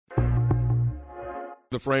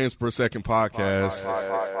The Frames Per Second podcast.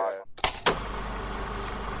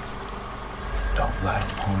 Don't let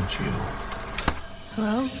him haunt you.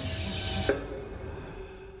 Hello?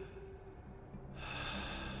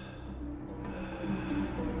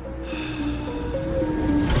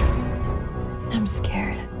 I'm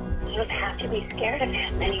scared. You don't have to be scared of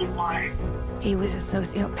him anymore. He was a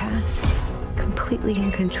sociopath, completely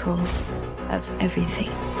in control of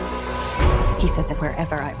everything. He said that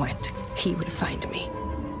wherever I went, he would find me,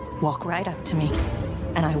 walk right up to me,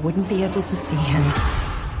 and I wouldn't be able to see him.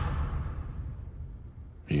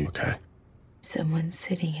 Are you okay? Someone's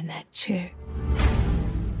sitting in that chair.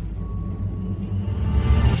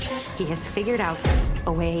 He has figured out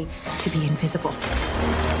a way to be invisible.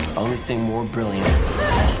 The only thing more brilliant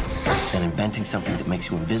than inventing something that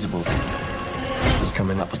makes you invisible is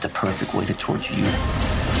coming up with the perfect way to torture you,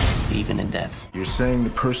 even in death. You're saying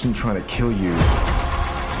the person trying to kill you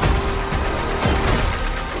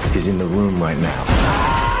is in the room right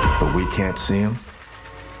now, but we can't see him?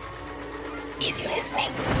 He's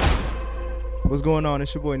listening. What's going on?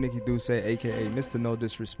 It's your boy Nicky Duce, aka Mr. No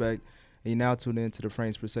Disrespect, and you now tune in to the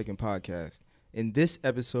Frames Per Second podcast. In this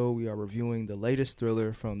episode, we are reviewing the latest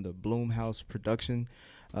thriller from the Blumhouse production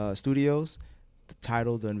studios, the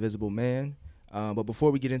title The Invisible Man. But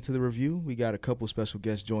before we get into the review, we got a couple special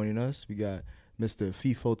guests joining us. We got Mr.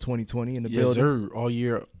 FIFO 2020 in the building. Yes, sir. All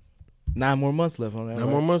year. 9 more months left on that. 9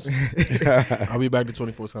 more months. I'll be back to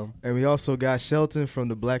 24/7. And we also got Shelton from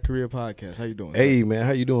the Black Career Podcast. How you doing? Hey, man.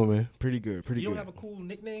 How you doing, man? Pretty good. Pretty You good. don't have a cool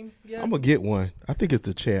nickname yet? I'm going to get one. I think it's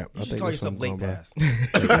the champ. You I should think call that's yourself what I'm Late going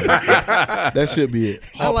Pass. by. That should be it.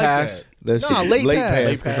 I like pass. that. That Nah, should late pass.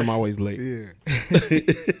 pass because I'm always late. Yeah.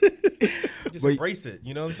 Just Wait. embrace it.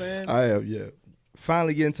 You know what I'm saying? I am, yeah.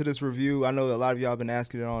 Finally get into this review. I know a lot of y'all have been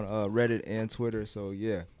asking it on Reddit and Twitter. So,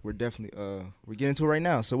 yeah, we're definitely we're getting to it right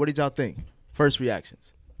now. So, what did y'all think? First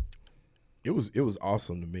reactions. It was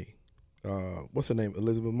awesome to me. What's her name?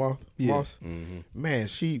 Elizabeth Moss? Yeah. Moss? Man,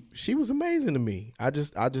 she was amazing to me. I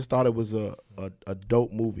just thought it was a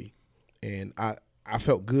dope movie. And I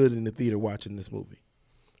felt good in the theater watching this movie.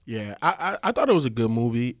 Yeah, I thought it was a good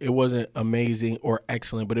movie. It wasn't amazing or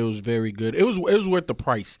excellent, but it was very good. It was worth the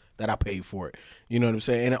price that I paid for it. You know what I'm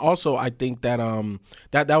saying? And also, I think that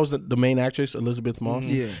that was the main actress, Elizabeth Moss.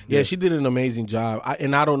 Yeah, she did an amazing job.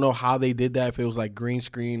 And I don't know how they did that. If it was like green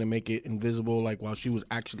screen and make it invisible, like while she was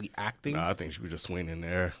actually acting. Nah, I think she was just swinging in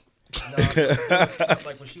there. No, it was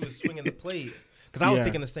like when she was swinging the plate. Because I was Yeah.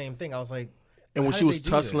 thinking the same thing. I was like, And when how she did was they do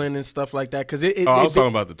tussling this? and stuff like that, because I was talking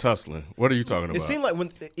about the tussling. What are you talking about? It seemed like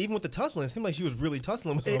even with the tussling, it seemed like she was really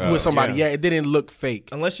tussling with somebody. with somebody. yeah. Yeah, it didn't look fake.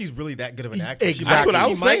 Unless she's really that good of an actress. Exactly. That's what I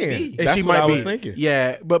She was might saying. be. And That's she what might I was be. thinking.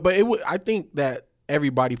 Yeah, but I think that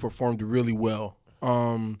everybody performed really well.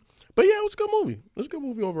 But yeah, it was a good movie. It was a good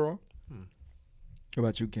movie overall. How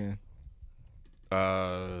about you, Ken?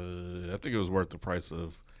 I think it was worth the price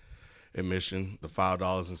of admission, the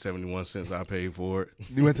 $5.71 I paid for it.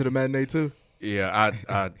 You went to the matinee, too? Yeah,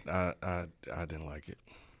 I didn't like it.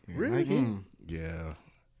 Really? Yeah,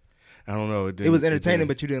 I don't know. It was entertaining,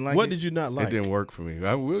 but you didn't like What it? did you not like? it didn't work for me.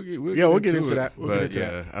 We'll get into it, that. We'll but get into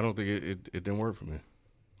yeah, I don't think it didn't work for me.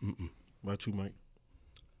 What about you, Mike?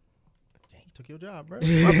 Dang, he took your job, bro.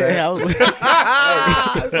 My bad.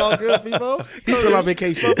 It's all good, people. He's still on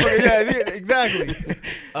vacation. Yeah, exactly.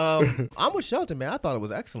 I'm with Shelton, man. I thought it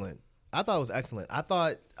was excellent. I thought,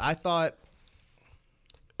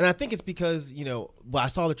 and I think it's because, I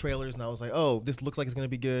saw the trailers and I was like, oh, this looks like it's going to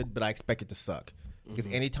be good, but I expect it to suck. Because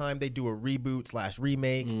anytime they do a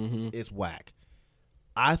reboot/remake, it's whack.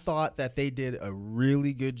 I thought that they did a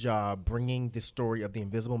really good job bringing the story of the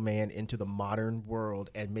Invisible Man into the modern world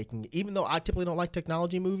and making, even though I typically don't like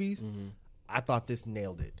technology movies, I thought this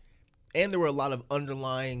nailed it. And there were a lot of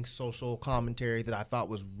underlying social commentary that I thought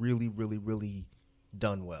was really, really, really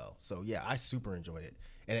done well. So yeah, I super enjoyed it,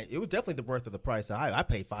 and it was definitely the worth of the price. I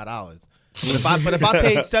paid $5, but if I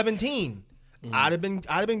paid 17, I'd have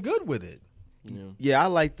been good with it. Yeah, I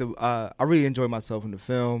like I really enjoyed myself in the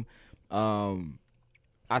film.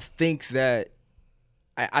 I think that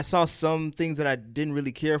I saw some things that I didn't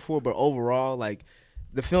really care for, but overall, like,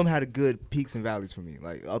 the film had a good peaks and valleys for me,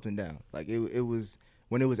 like up and down. Like it was,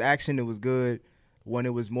 when it was action, it was good. When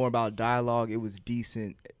it was more about dialogue, it was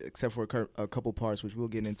decent, except for a couple parts, which we'll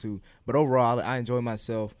get into. But overall, I enjoyed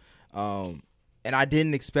myself, and I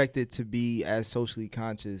didn't expect it to be as socially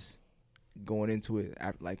conscious going into it,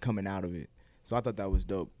 like coming out of it. So I thought that was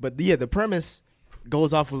dope. But yeah, the premise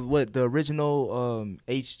goes off of what the original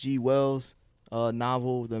H.G. Wells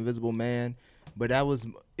novel, The Invisible Man. But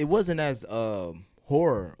it wasn't as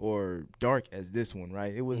horror or dark as this one,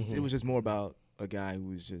 right? It was just more about a guy who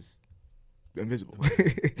was just invisible.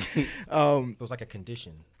 It was like a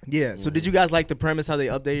condition. Yeah. So did you guys like the premise how they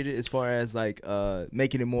updated it as far as like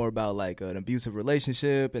making it more about like an abusive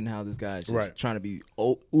relationship and how this guy's just trying to be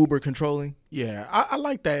uber controlling? Yeah, I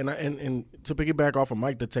like that, and to piggyback off of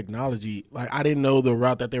Mike, the technology, like I didn't know the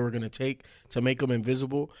route that they were gonna take to make him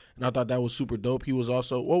invisible, and I thought that was super dope. He was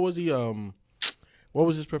also what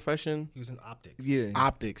was his profession? He was in optics. Yeah.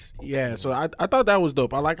 Optics. Yeah. So I thought that was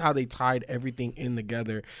dope. I like how they tied everything in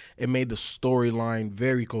together. It made the storyline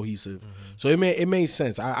very cohesive. So it made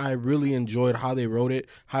sense. I really enjoyed how they wrote it,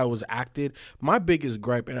 how it was acted. My biggest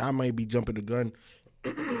gripe, and I might be jumping the gun,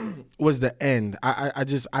 was the end. I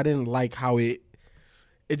didn't like how it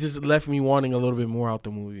just left me wanting a little bit more out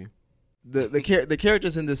the movie. The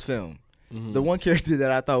characters in this film. The one character that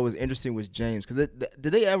I thought was interesting was James, because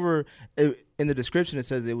did they ever in the description it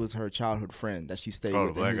says it was her childhood friend that she stayed with.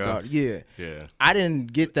 The black guy? Yeah. I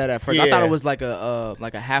didn't get that at first. I thought it was like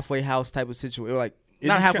a halfway house type of situation, like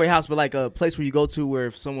not a halfway house, but like a place where you go to where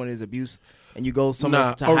if someone is abused and you go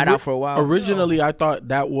somewhere to hide out for a while. Originally, I thought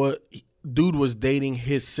that dude was dating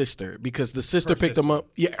his sister because the sister picked him up.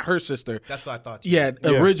 Yeah, her sister. That's what I thought. Too. Yeah,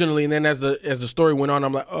 originally, and then as the story went on,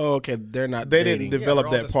 I'm like, oh, okay, they're not. They dating. didn't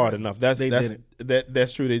develop that part enough. That's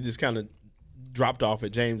true. They just kind of dropped off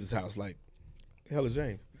at James's house. Like, the hell is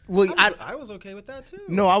James? Well, I was okay with that too.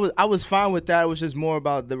 No, I was fine with that. It was just more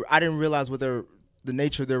about I didn't realize what the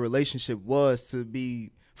nature of their relationship was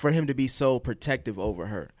for him to be so protective over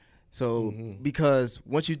her. So because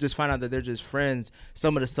once you just find out that they're just friends,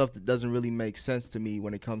 some of the stuff that doesn't really make sense to me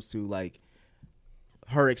when it comes to like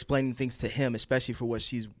her explaining things to him, especially for what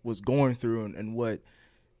she was going through and what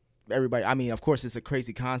everybody, I mean, of course it's a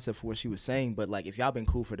crazy concept for what she was saying, but like if y'all been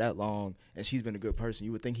cool for that long and she's been a good person,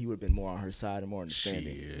 you would think he would have been more on her side and more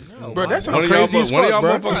understanding. Bro, that's crazy as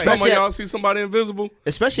fuck, bro. Especially y'all see somebody invisible,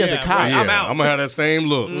 especially as a cop. I'm out. I'm gonna have that same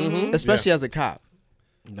look, especially as a cop.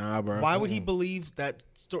 Nah, bro. Why would he believe that?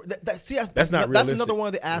 That's not realistic. That's another one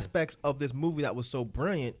of the aspects of this movie that was so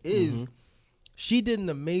brilliant is she did an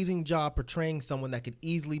amazing job portraying someone that could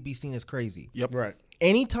easily be seen as crazy. Yep. Right.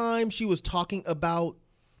 Anytime she was talking about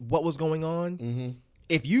what was going on,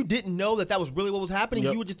 if you didn't know that was really what was happening,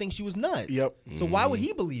 you would just think she was nuts. Yep. So why would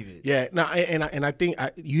he believe it? Yeah. No, and I think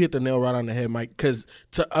you hit the nail right on the head, Mike. Because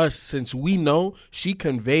to us, since we know she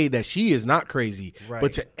conveyed that she is not crazy,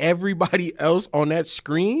 but to everybody else on that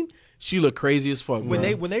screen, she looked crazy as fuck. When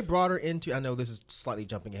they brought her into, I know this is slightly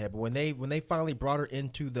jumping ahead, but when they finally brought her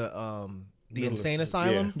into the insane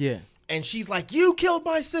asylum, and she's like, "You killed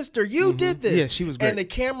my sister. You did this." Yeah, she was great. And the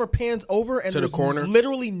camera pans over, and to the there's corner,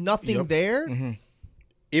 literally nothing there.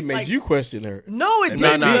 It made you question her. No, it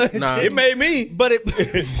didn't. Nah. It made me, but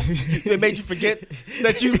it made you forget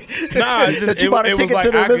that you that you bought a ticket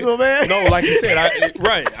to the Invisible Man. No, like you said,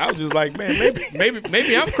 I was just like, man,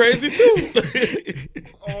 maybe I'm crazy too.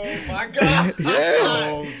 Oh my God! Yeah.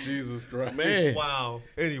 Oh Jesus Christ, man! Wow.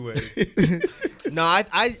 Anyway, no,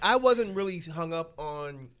 I wasn't really hung up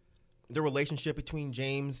on the relationship between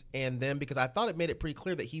James and them because I thought it made it pretty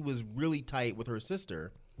clear that he was really tight with her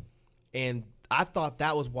sister, and I thought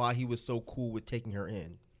that was why he was so cool with taking her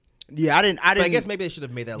in. Yeah, I didn't. But I guess maybe they should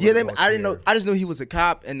have made that. Yeah, I didn't know. I just knew he was a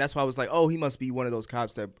cop, and that's why I was like, oh, he must be one of those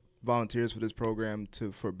cops that volunteers for this program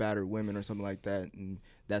for battered women or something like that, and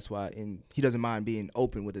that's why. And he doesn't mind being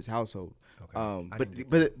open with his household. Okay.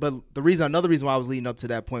 But another reason why I was leading up to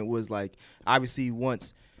that point was like, obviously,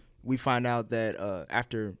 once we find out that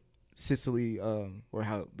after Cicely, or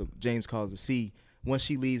how James calls her C, once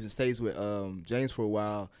she leaves and stays with James for a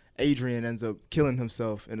while, Adrian ends up killing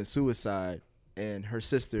himself in a suicide, and her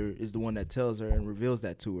sister is the one that tells her and reveals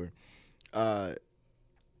that to her.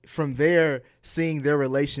 From there, seeing their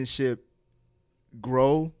relationship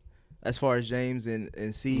grow as far as James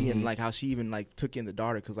and C, and like how she even like took in the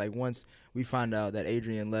daughter, because like once we find out that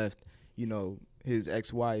Adrian left, his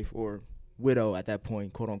ex-wife or widow at that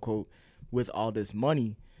point, quote unquote, with all this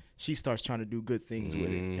money, she starts trying to do good things with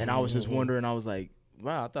it. And I was just wondering, I was like,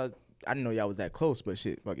 wow, I didn't know y'all was that close, but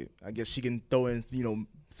shit, fuck it. I guess she can throw in,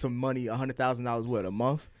 some money, $100,000 a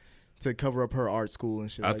month to cover up her art school and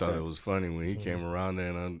shit. I thought it was funny when he came around there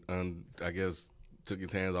and I guess took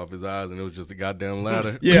his hands off his eyes and it was just a goddamn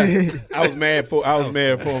ladder. Yeah, I was mad for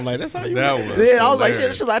him. Like, that's how you. That was. Yeah, I was like,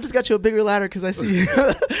 shit, I just got you a bigger ladder because I see you.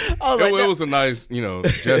 It was a nice,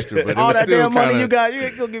 gesture, but all it was that still damn money kinda, you got, you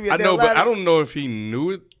ain't gonna give me a damn ladder. But I don't know if he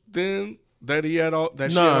knew it then that he had all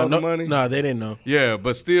that. She had all the money. No, they didn't know. Yeah,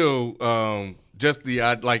 but still, just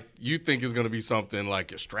like you think it's gonna be something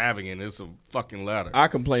like extravagant. It's a fucking ladder. I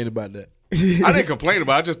complained about that. I didn't complain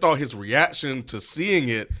about it. I just thought his reaction to seeing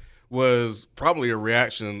it was probably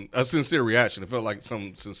a sincere reaction. It felt like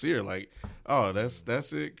something sincere, like, oh, that's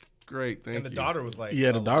it. great. Thank you. And the daughter was like,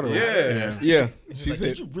 Yeah, the daughter. Yeah. Yeah. She's She like, said,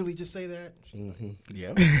 did you really just say that?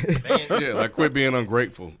 Yeah. Yeah, like quit being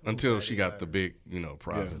ungrateful until she got the big,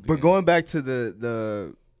 prize. at the But end. going back to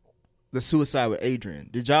the suicide with Adrian,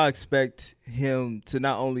 did y'all expect him to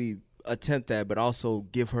not only attempt that but also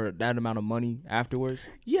give her that amount of money afterwards?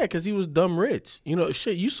 Yeah, because he was dumb rich.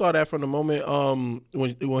 Shit, you saw that from the moment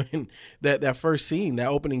when that first scene, that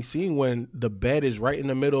opening scene when the bed is right in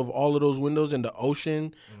the middle of all of those windows in the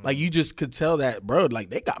ocean. Like, you just could tell that, bro, like,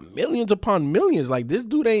 they got millions upon millions. Like, this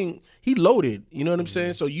dude he loaded. You know what I'm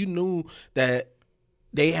saying? So you knew that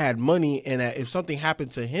they had money, and that if something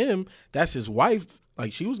happened to him, that's his wife.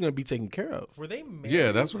 Like, she was going to be taken care of. Were they married?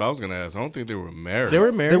 Yeah, that's what I was gonna ask. I don't think they were married. They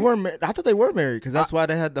were married. They were. I thought they were married because that's why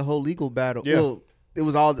they had the whole legal battle. Yeah. Well, it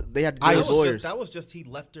was all they had to do with lawyers. That was just he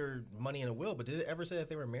left her money in a will, but did it ever say that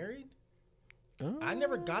they were married? I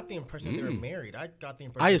never got the impression that they were married. I got the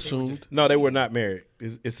impression I that assumed. no, they were not married.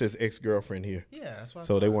 It says ex-girlfriend here. Yeah, that's why.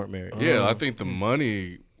 So they weren't married. Yeah, I think the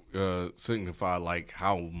money signified like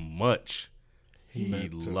how much he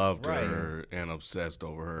loved her and obsessed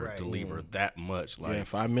over her to leave her that much. Like, Yeah,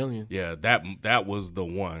 $5 million. yeah, that was the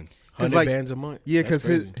one. 100 like- bands a month. Yeah, That's because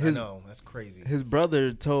crazy. I his know that's crazy. his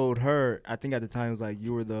brother told her, I think at the time, was like,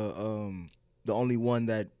 you were the only one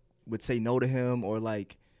that would say no to him or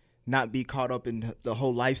like not be caught up in the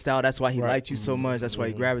whole lifestyle. That's why he liked you so much. That's why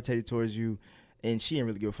he gravitated towards you. And she didn't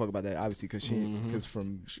really give a fuck about that, obviously, because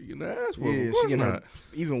from She getting her ass whooped. yeah, Of she course getting her not.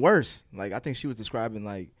 even worse. Like, I think she was describing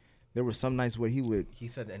like there were some nights where he would. He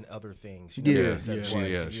said and other things. She Yeah. never said Yeah. what.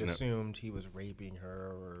 She- yeah, So she you ne- assumed he was raping her,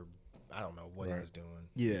 or I don't know what he was doing.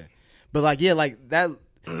 Yeah, but like like that.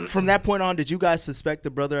 From that point on, did you guys suspect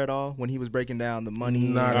the brother at all when he was breaking down the money?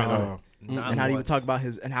 Not and at all all. Not and how he would once. talk about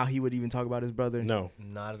how he would even talk about his brother? No.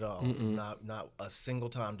 Not at all. Not a single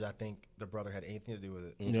time did I think the brother had anything to do with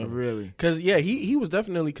it. Yeah. Really? Because, yeah, he was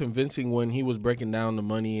definitely convincing when he was breaking down the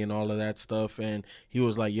money and all of that stuff. And he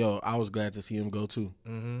was like, yo, I was glad to see him go too.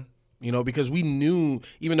 Mm-hmm. Because we knew,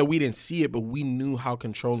 even though we didn't see it, but we knew how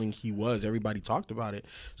controlling he was. Everybody talked about it.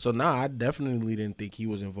 So, I definitely didn't think he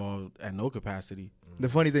was involved at no capacity. The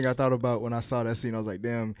funny thing I thought about when I saw that scene, I was like,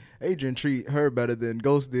 damn, Adrian treat her better than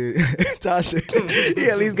Ghost did Tasha. He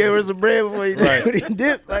at least gave her some bread before he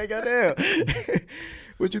dipped. Like, goddamn.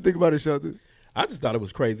 What you think about it, Shelton? I just thought it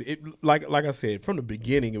was crazy. It like I said, from the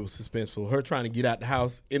beginning it was suspenseful. Her trying to get out the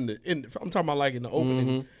house I'm talking about like in the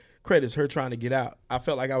opening credits, her trying to get out. I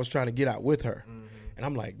felt like I was trying to get out with her. And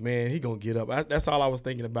I'm like, man, he gonna get up. That's all I was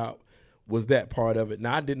thinking about was that part of it.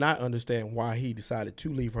 Now I did not understand why he decided to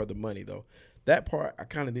leave her the money though. That part I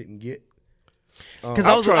kind of didn't get. Because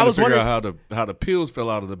I was trying to figure wondering. out how the pills fell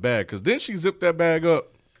out of the bag. Because then she zipped that bag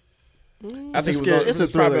up. I think it's a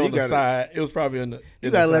thriller. probably You on the gotta- side. It was probably on the.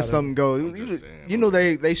 You gotta let side of something go. just saying, You know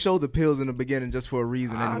they showed the pills in the beginning just for a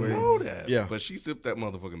reason anyway. I know that. Yeah. But she zipped that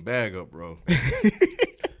motherfucking bag up, bro.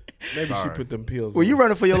 Maybe Sorry. she put them pills. Well, in. you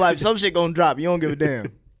running for your life. Some shit gonna drop. You don't give a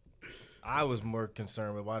damn. I was more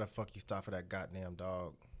concerned with why the fuck you stopped for that goddamn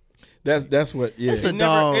dog. That's what. Yeah. It's a It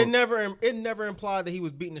dog. never implied that he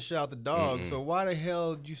was beating the shit out the dog. So why the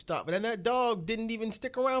hell did you stop? But then that dog didn't even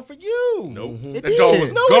stick around for you. Nope. It That dog did.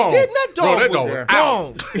 was No, gone. it didn't. That Bro, dog that was dog was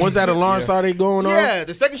gone. Once that alarm started going on, Yeah,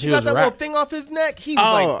 the second she he got was that wrapped. little thing off his neck, he was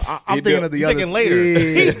Oh, like, I'm thinking of the other. thinking later.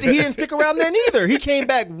 Yeah. He didn't stick around there neither. He came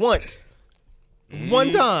back once.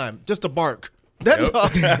 One time, just to bark.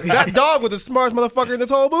 That dog was the smartest motherfucker in this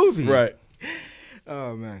whole movie. Right.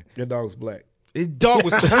 Oh man. Your dog's black. His dog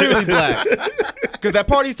was clearly black. Because that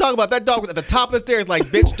part he's talking about, that dog was at the top of the stairs like,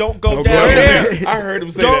 bitch, don't go down there. I heard him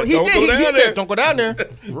say Don't, that. he Don't did. go He down there. said, don't go down there.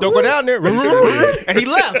 Don't go down there. And he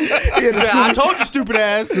left. He said, I told you, stupid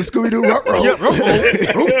ass. The Scooby Doo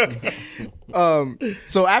Yeah,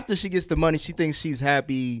 So after she gets the money, she thinks she's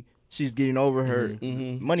happy. She's getting over her.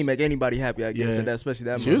 Money make anybody happy, I guess. Yeah. And that, especially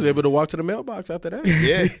that. she money. was able to walk to the mailbox after that.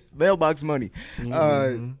 Yeah, mailbox money.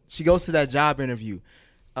 She goes to that job interview.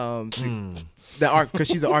 Because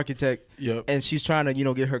she's an architect. Yep. And she's trying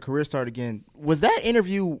to get her career started again. Was that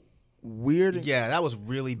interview weird? Yeah, that was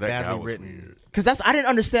really That guy badly was written. weird. Because I didn't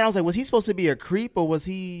understand. I was like, was he supposed to be a creep or was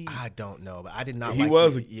he? I don't know, but I did not He like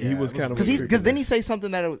was. it. He was kind of. Because then he say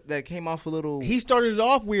something that came off a little. He started it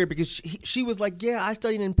off weird because she was like, yeah, I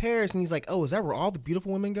studied in Paris. And he's like, oh, is that where all the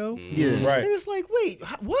beautiful women go? Yeah. Right. And it's like, wait,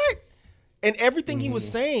 what? And everything he was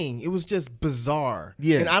saying, it was just bizarre.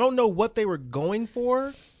 Yeah. And I don't know what they were going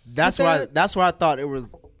for. That's with why. that. That's why I thought it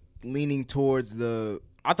was leaning towards the.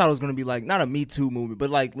 I thought it was going to be like not a Me Too movement, but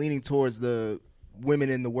like leaning towards the women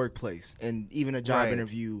in the workplace and even a job Right.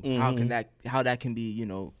 interview. How that can be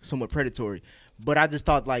somewhat predatory. But I just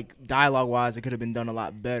thought like dialogue wise, it could have been done a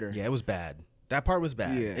lot better. Yeah, it was bad. That part was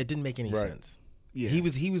bad. Yeah. It didn't make any Right. sense. Yeah.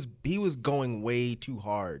 He was going way too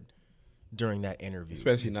hard during that interview.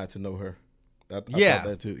 Especially not to know her. I thought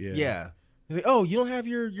that too. Yeah. He's like, oh, you don't have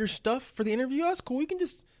your stuff for the interview? That's cool. You can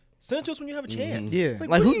just send it to us when you have a chance. Yeah. It's Like,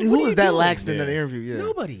 what who are was you that doing? lax in that interview? Yeah.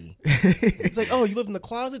 Nobody. It's like, oh, you live in the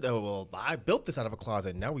closet? Oh, well, I built this out of a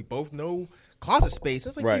closet. Now we both know closet space.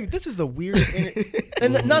 It's like, dude, this is the weirdest.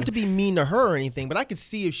 And not to be mean to her or anything, but I could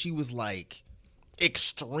see if she was like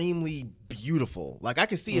extremely beautiful. Like I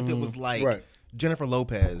could see if it was like Jennifer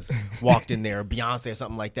Lopez walked in there, Beyonce or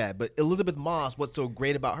something like that. But Elizabeth Moss, what's so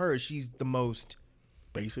great about her is she's the most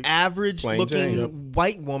basic, average looking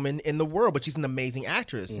white woman in the world, but she's an amazing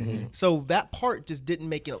actress. So that part just didn't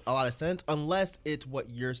make a lot of sense unless it's what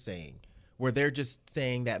you're saying, where they're just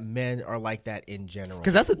saying that men are like that in general.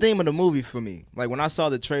 Because that's the theme of the movie for me. Like when I saw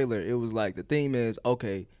the trailer, it was like the theme is,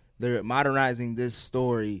 okay, they're modernizing this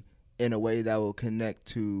story in a way that will connect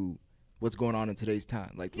to what's going on in today's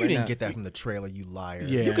time. Like you didn't get that from the trailer, you liar.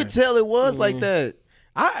 Yeah. You could tell it was like that.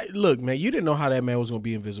 Look, man, you didn't know how that man was going to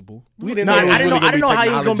be invisible. We didn't No, know. I didn't know how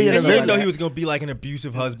he was gonna be And you invisible. didn't know he was going to be like an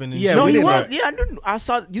abusive husband. And Yeah, shit. No, we he didn't was. know. Yeah, I knew. I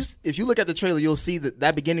saw you. If you look at the trailer, you'll see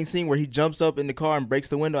that beginning scene where he jumps up in the car and breaks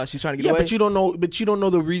the window as she's trying to get Yeah, away. but you don't know. But you don't know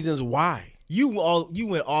the reasons why. You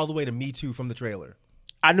went all the way to Me Too from the trailer.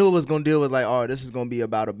 I knew it was gonna deal with like, oh, this is gonna be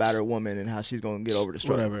about a battered woman and how she's gonna get over the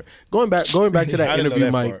struggle. Whatever. Going back to that I didn't know interview,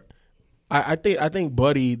 that Mike. part. I think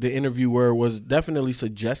Buddy, the interviewer, was definitely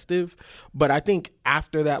suggestive, but I think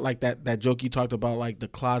after that, like that joke you talked about, like the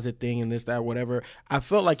closet thing and this, that, whatever, I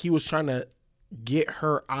felt like he was trying to get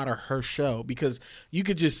her out of her shell because you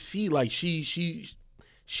could just see like she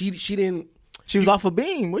didn't. She was off a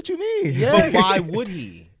beam. What you mean? But why would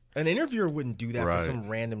he? An interviewer wouldn't do that for some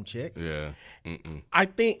random chick. Yeah. I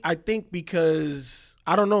think because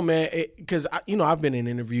I don't know, man. Because I've been in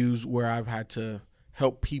interviews where I've had to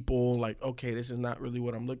help people. Like, okay, this is not really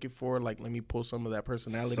what I'm looking for. Like, let me pull some of that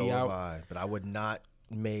personality out. But I would not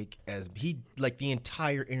make the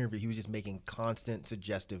entire interview. He was just making constant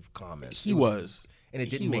suggestive comments. And it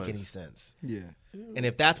didn't make any sense. Yeah. And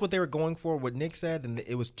if that's what they were going for, what Nick said, then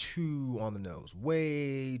it was too on the nose,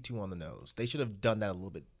 way too on the nose. They should have done that a little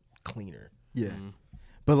bit cleaner. Yeah.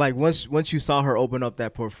 But like once you saw her open up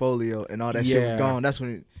that portfolio and all that shit was gone, that's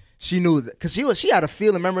when she knew that, because she had a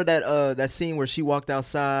feeling. Remember that scene where she walked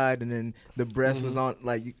outside and then the breath was on,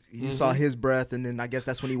 like you saw his breath, and then I guess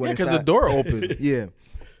that's when he went inside. Because the door opened. Yeah.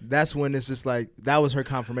 That's when it's just like, that was her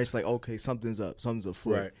confirmation, like, okay, something's afoot.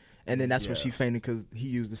 Right. And then that's when she fainted because he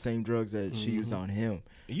used the same drugs that she used on him.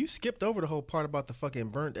 You skipped over the whole part about the fucking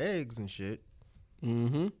burnt eggs and shit.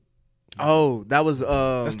 Mm-hmm. Oh, that was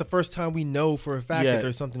that's the first time we know for a fact that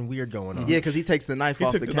there's something weird going on. Yeah, because he takes the knife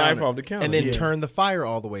off the counter. knife off the counter. And then turned the fire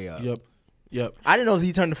all the way up. Yep. I didn't know if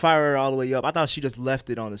he turned the fire all the way up. I thought she just left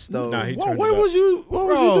it on the stove. Nah, he What turned was it up.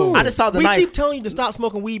 you doing? I just saw the we knife. keep telling you to stop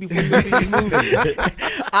smoking weed before you go see these movies.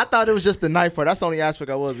 I thought it was just the knife part. That's the only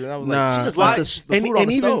aspect I was. And I was like, she just left the food on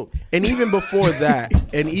the stove. And even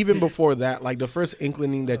before that, like the first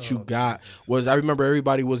inkling that you got was, I remember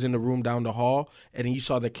everybody was in the room down the hall, and then you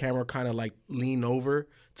saw the camera kind of like lean over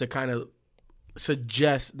to kind of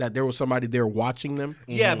suggest that there was somebody there watching them.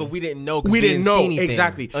 Yeah, but we didn't know. 'Cause We didn't know, see anything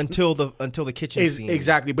exactly. until the kitchen scene.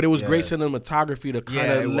 Exactly, but it was great cinematography to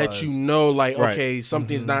kind of let you know, like, okay,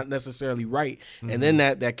 something's not necessarily right. And then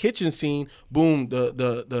that kitchen scene, boom,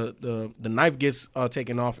 the knife gets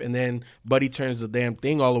taken off, and then Buddy turns the damn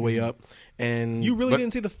thing all the way up. And You really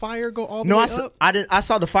didn't see the fire go all the way up? I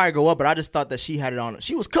saw the fire go up, but I just thought that she had it on.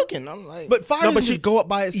 She was cooking. I'm like, But fire doesn't just go up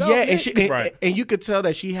by itself. Yeah, Nick. and you could tell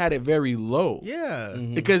that she had it very low. Yeah.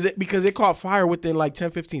 Because it caught fire within like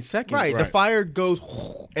 10-15 seconds. Right. The fire goes,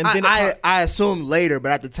 and then I assumed later,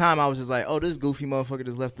 but at the time I was just like, oh, this goofy motherfucker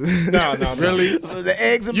just left the No. Really? the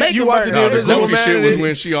eggs and You bacon. watching burner. the The Invisible goofy Man shit was is-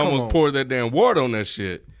 when she almost poured that damn water on that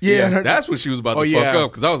shit. Yeah. That's when she was about to Oh, fuck yeah.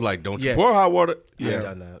 up, because I was like, don't you Yeah. pour hot water? I've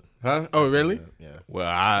done that. Huh? Oh, really? Yeah. Well,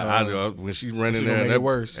 I when she ran in She there, gonna make that, it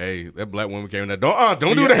worse. Hey, that black woman came in there. Don't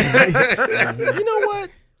do that. You know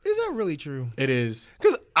what? Is that really true? It is.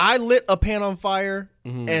 Because I lit a pan on fire,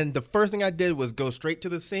 and the first thing I did was go straight to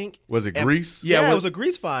the sink. Was it And- grease? Yeah, it was a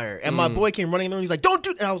grease fire. And my boy came running in there, and he's like, don't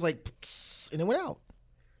do that. And I was like, psst, and it went out.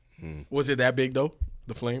 Was it that big though?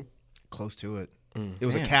 The flame? Close to it. It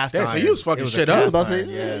was a cast Damn, iron. so you was fucking It a shit cast up. I was about to say, iron,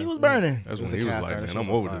 yeah, he was burning. That's It was when a he was cast like, iron, man, she I'm was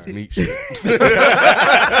on over fire. this meat shit.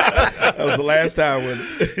 That was the last time when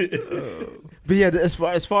But yeah,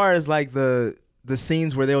 as far as like the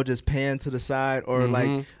scenes where they'll just pan to the side, or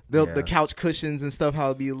like the couch cushions and stuff, how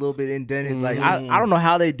it'll be a little bit indented. Like I don't know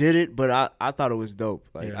how they did it, but I thought it was dope.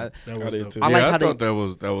 Like Yeah, that was did dope. too. I Yeah, like I how thought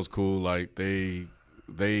that was cool. Like they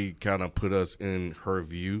kind of put us in her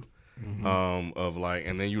view, Of like,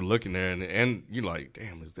 and then you looking there and you're like,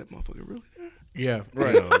 damn, is that motherfucker really there? Yeah.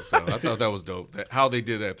 Right. You know, so I thought that was dope. How they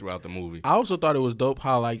did that throughout the movie. I also thought it was dope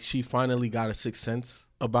how like she finally got a sixth sense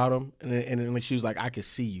about him, and then she was like, I can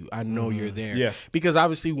see you. I know you're there. Yeah. Because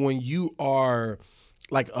obviously when you are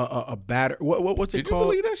like a batter, what's it Did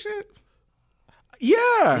called? you believe that shit?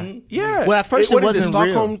 Yeah, yeah. Well, at first what it is wasn't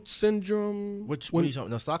Stockholm real. syndrome. What are you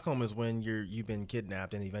talking? No, Stockholm is when you've been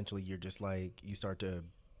kidnapped and eventually you're just like you start to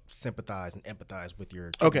sympathize and empathize with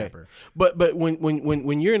your kidnapper. But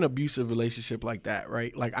when you're in an abusive relationship like that,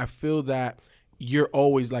 right? Like I feel that you're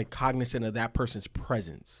always like cognizant of that person's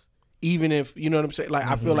presence. Even if, you know what I'm saying? Like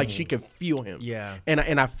I feel like she can feel him. Yeah. And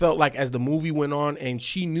I felt like as the movie went on and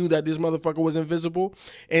she knew that this motherfucker was invisible.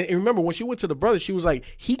 And remember when she went to the brother, she was like,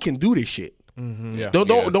 he can do this shit. Yeah.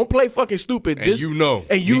 Don't play fucking stupid. And you know.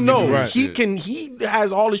 And you He can know do this he shit. can he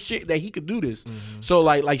has all the shit that he could do this. So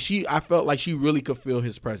like I felt like she really could feel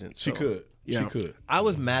his presence. She So, could. yeah. She could. I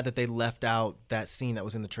was mad that they left out that scene that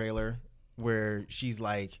was in the trailer where she's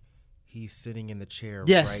like, he's sitting in the chair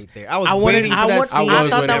right there. I was waiting for that scene. I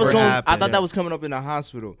thought that was never going. happened. I thought that was coming up in the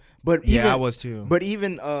hospital. But even, Yeah, I was too. But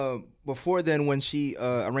even before then, when she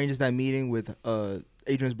arranges that meeting with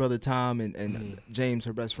Adrian's brother Tom and James,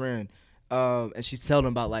 her best friend, and she's telling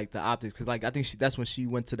him about like the optics, because like I think that's when she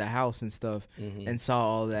went to the house and stuff and saw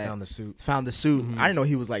all that. Found the suit. I didn't know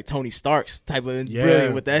he was like Tony Stark's type of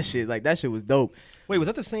brilliant with that shit. Like that shit was dope. Wait, was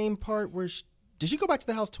that the same part where did she go back to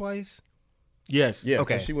the house twice? Yes. Yeah.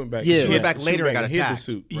 Okay. She went back. Yeah. She went back later and got hid the attacked.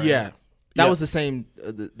 suit. Yeah. That Yeah. was the same.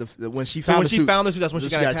 The when she So found when the she suit, found the suit, that's when she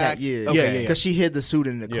got attacked? Yeah, Okay. Because she hid the suit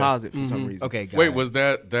in the closet for some reason. Okay, got Wait, it. was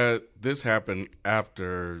that this happened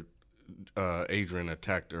after Adrian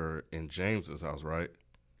attacked her in James's house, right?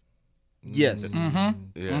 Yes.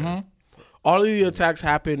 Yeah. All of the attacks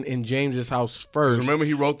happened in James's house first. Remember,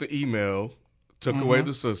 he wrote the email, took away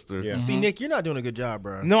the sister. Yeah. See, Nick, you're not doing a good job,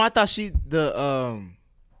 bro. No, I thought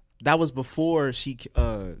that was before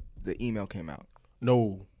the email came out.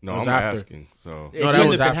 No, No, it was I'm after. asking. So It, No, that couldn't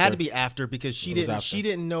was have been- had after. to be after because she It was didn't. after. She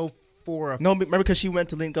didn't know for a No, remember because she went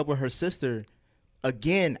to link up with her sister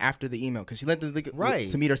again after the email because she went to link Right.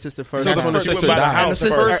 to meet her sister first. So That's the when the first, sister went by the died. house And the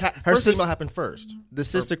sister, first. her first sister, email happened first. the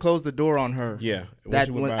sister closed the door on her. Yeah. When That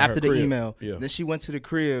she went when, by her after the crib. email. Yeah. Then she went to the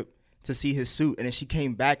crib to see his suit, and then she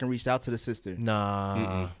came back and reached out to the sister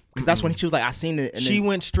Nah, because that's when she was like, "I seen it." And she then,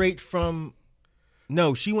 went straight from.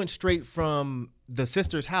 No, she went straight from the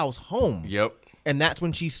sister's house home. Yep. And that's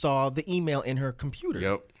when she saw the email in her computer.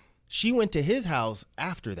 Yep. She went to his house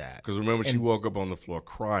after that. Because remember, she And- woke up on the floor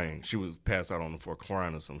crying. She was passed out on the floor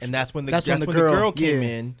crying or some shit. And that's when the That's when the girl- came yeah.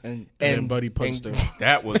 in And And Buddy punched her.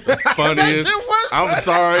 That was the funniest. I'm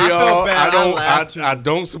sorry, I felt y'all. bad. I laughed I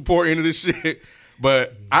don't support any of this shit.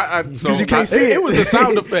 But so you can't see It was the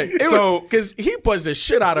sound effect. So- Because he punched the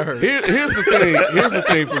shit out of her. Here's the thing. Here's the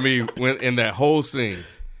thing for me when in that whole scene.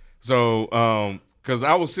 So, because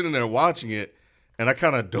I was sitting there watching it, and I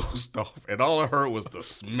kind of dozed off, and all I heard was the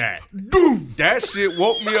smack. Doom! That shit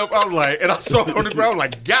woke me up. I was like, and I saw it on the ground. I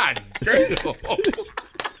was like, God damn!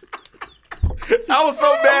 I was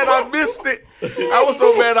so mad I missed it.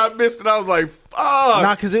 I was like, fuck.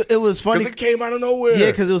 nah, because it was funny. Because it came out of nowhere.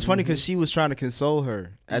 Yeah, because it was funny because she was trying to console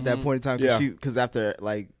her at that point in time. Yeah. Because after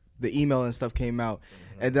like the email and stuff came out,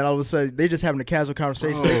 and then all of a sudden they just having a casual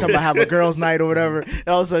conversation. They talking about having a girls' night or whatever, and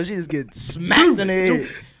all of a sudden she just gets smacked in the head.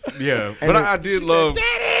 Yeah, but I did love.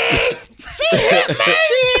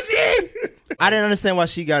 I didn't understand why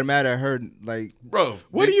she got mad at her. Like, Bro,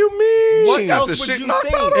 What do you mean? What got else the would shit you knocked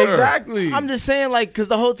think? out of her? Exactly. I'm just saying, like, because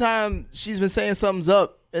the whole time she's been saying something's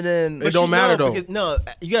up, and then But don't matter, though. No,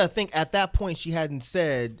 you gotta think at that point she hadn't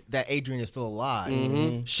said that Adrian is still alive.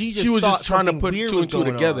 She just She was thought just trying to something put weird two was and two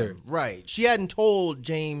going together. on. Right. She hadn't told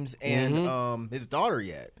James and his daughter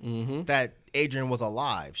yet that Adrian was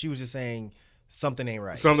alive. She was just saying something ain't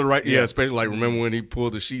right. Something right, yeah. Especially like remember when he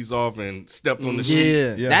pulled the sheets off and stepped on the sheet.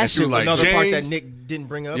 yeah, Yeah. that And she shit was was like, Another part that James- Nick didn't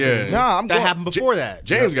bring up. Yeah. Nah, I'm that going- happened before that.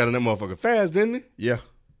 James got in that motherfucker fast, didn't he? Yeah.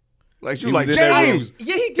 Like she He was was like, in that room. James.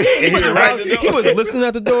 Yeah, he did. He was, he was listening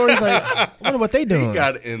at the door. He's like, I wonder what they doing. He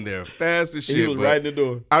got in there fast as shit. He was but right in the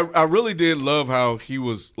door. I really did love how he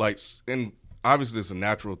was like, and obviously it's a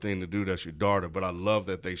natural thing to do. That's your daughter, but I love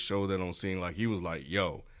that they showed that on scene. Like he was like,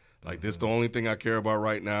 "Yo, like this the only thing I care about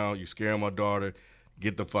right now. You scaring my daughter.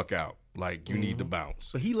 Get the fuck out. Like you need to bounce."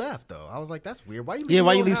 But he left though. I was like, that's weird. Why you? Yeah,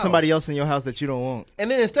 why you your leave house? somebody else in your house that you don't want? And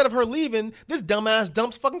then instead of her leaving, this dumbass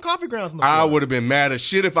dumps fucking coffee grounds on the floor. I would have been mad as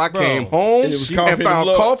shit if I Bro. came home And it was and coffee found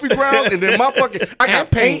and coffee grounds and then my fucking I got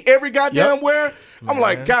paint every goddamn where. I'm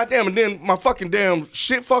like, goddamn, and then my fucking damn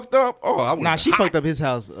shit fucked up. Oh, I would. Nah, she fucked up his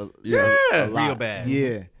house. Yeah. a lot. Real bad.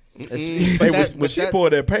 Yeah, Hey, when she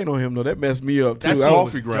poured that paint on him, though, that messed me up too. That's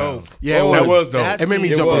coffee ground. Yeah, that was dope. It made me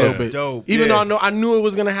jump a little bit. Dope. Even though I knew it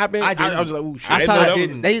was gonna happen, I I was like, "Ooh, shit!" I saw I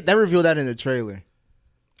that. They revealed that in the trailer.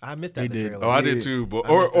 I missed that in the did. trailer. Oh, I did too. But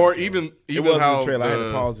I missed that or trailer. even It was in how the trailer. I had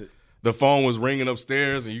to pause it. the phone was ringing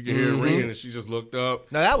upstairs and you can hear it ringing and she just looked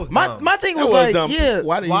up. Now that was My dumb. my thing That was was like, dumb. yeah,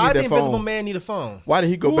 Why did he Why need the that Invisible phone? Man need a phone? Why did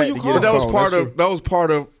he go Who back you to calling? get his That was phone? part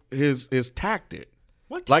That's of his tactic.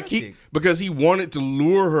 What Like tactic? because he wanted to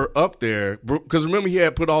lure her up there. Because remember he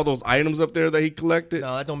had put all those items up there that he collected.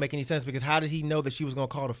 No, that don't make any sense because how did he know that she was going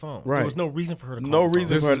to call the phone? Right. There was no reason for her to call No the phone.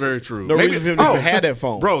 reason This for is very true. No reason for him to even have that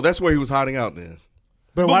phone. Bro, that's where he was hiding out then.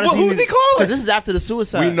 but But why does who's he calling? Because this is after the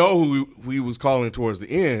suicide. We know who he was calling towards the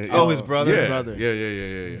end. Oh, his brother? Yeah, His brother.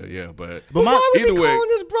 Yeah. But But my, Why was either he way, calling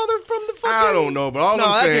his brother from the fucking... I don't know. But all No, I'm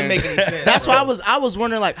that saying, didn't make any sense. that's bro. why I was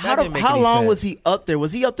wondering like That didn't make how any long sense. was he up there?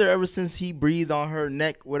 Was he up there ever since he breathed on her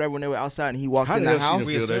neck, whatever, when they were outside and he walked how in the the hell house?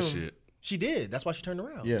 she didn't feel that assume- shit? She did. That's why she turned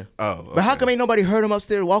around. Yeah. Oh, But how okay. come ain't nobody heard him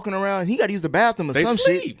upstairs walking around? He got to use the bathroom or They some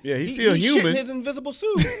sleep. shit. Yeah, he's He- still he shit human. in his invisible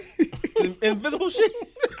suit. Invisible shit.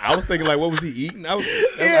 I was thinking like, what was he eating?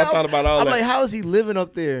 I thought about all I'm that. like, how is he living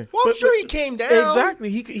up there? Well, I'm sure he came down. Exactly.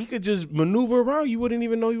 He could just maneuver around. You wouldn't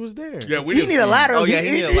even know he was there. Yeah, we He didn't need a see- ladder. Oh, yeah, he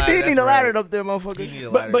he need a did ladder, need that's a ladder right. up there, motherfucker. He need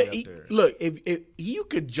a But ladder to get up there. look, if you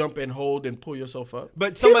could jump and hold and pull yourself up,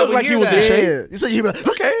 But he somebody looked would like he hear was in that. shape. Yeah, especially you be like,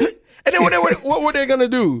 Okay. And then what were they gonna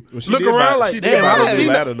do? Well, she Look did around buy- like, she did damn, buy I don't the see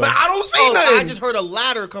ladder, nothing. though. But I don't see Oh, nothing. I just heard a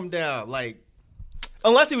ladder come down. Like,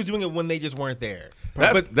 unless he was doing it when they just weren't there.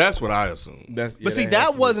 That's what I assumed. But see,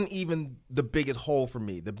 that wasn't even the biggest hole for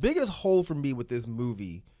me. The biggest hole for me with this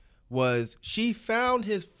movie was she found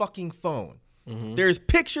his fucking phone. There's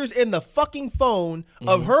pictures in the fucking phone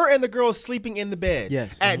of her and the girl sleeping in the bed.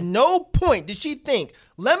 Yes. At no point did she think,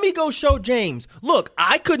 let me go show James, look,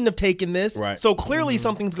 I couldn't have taken this. Right. So clearly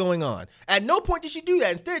something's going on. At no point did she do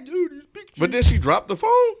that. Instead, dude, there's pictures. But then she dropped the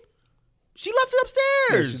phone. She left it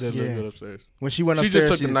upstairs. She did Yeah. look good upstairs. When she went She upstairs,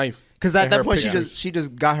 just took the knife. Because at and that her point, pictures. she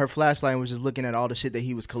just got her flashlight and was just looking at all the shit that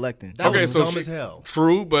he was collecting. That Okay, was so dumb she, as hell.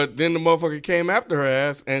 True, but then the motherfucker came after her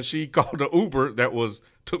ass and she called the Uber that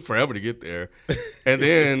took forever to get there. And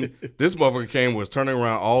then this motherfucker came was turning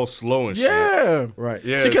around all slow and shit. Yeah. Right.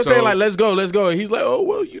 Yeah. She kept so- saying like, "Let's go." And he's like, "Oh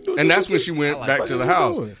well, you know." And that's when she went like back what to is the he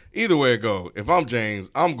house. doing? Either way it go, if I'm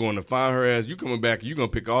James, I'm going to find her ass. You coming back, you gonna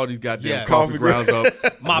pick all these goddamn Yeah. coffee grounds up,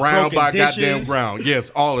 My round broken by dishes. goddamn ground.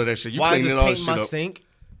 Yes, all of that shit. You Why is cleaning this all that paint shit my up. sink?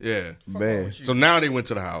 Yeah. Man. So now they went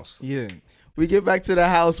to the house. Yeah. We get back to the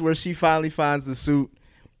house where she finally finds the suit,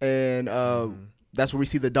 and that's where we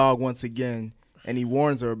see the dog once again, and he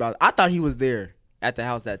warns her about it. I thought he was there at the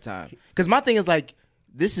house that time. Because my thing is like,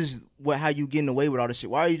 this is how you getting away with all this shit.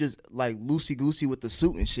 Why are you just like loosey-goosey with the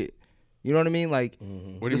suit and shit? You know what I mean? Like,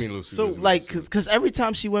 What do you mean, Lucy? so like, cause every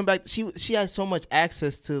time she went back, she has so much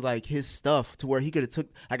access to like his stuff to where he could have took.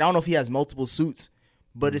 Like, I don't know if he has multiple suits,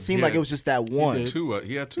 but it seemed Yeah. like it was just that one.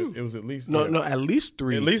 He had two. It was at least No, at least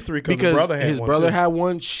three. At least three, 'cause his because brother had his one, brother too. had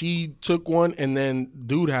one. She took one, and then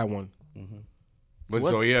dude had one. But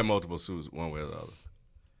What? so he had multiple suits, one way or the other.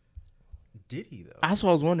 Did he though? That's what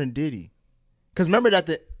I was wondering. Did he? Because remember that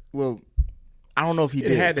I don't know if he It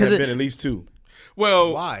did. had to 'Cause have been at least two.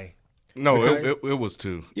 Well, Why? no, Because- it was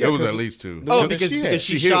two. Yeah, it was 'cause at least two. the Oh, one that because she had.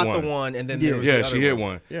 she She hit shot one. the one and then Yeah. there was Yeah, the she other hit one.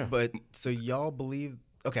 one. Yeah. But so y'all believe?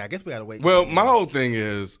 Okay, I guess we gotta wait. Well, my whole thing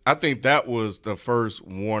is, I think that was the first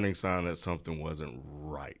warning sign that something wasn't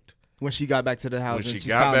right. when she got back to the house. When and she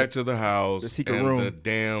got found back to the house the secret and room. the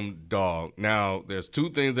damn dog. Now, there's two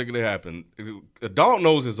things that could have happened. The dog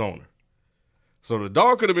knows his owner. So the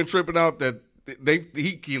dog could have been tripping out that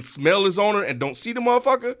he can smell his owner and don't see the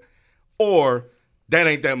motherfucker, or that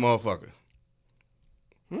ain't that motherfucker.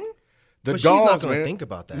 The But she's not dogs, gonna man. think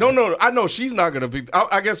about that. No, I know she's not gonna be.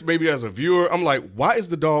 I guess maybe as a viewer, I'm like, why is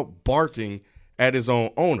the dog barking at his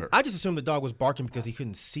own owner? I just assumed the dog was barking because he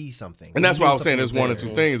couldn't see something. And that's He why I knew was saying something there's one or there.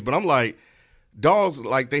 two things, but I'm like, dogs,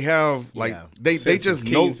 like they have, like Yeah. they Senses, just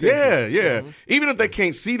keen know, senses. yeah. Even if they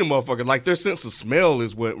can't see the motherfucker, like their sense of smell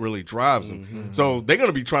is what really drives them. So they're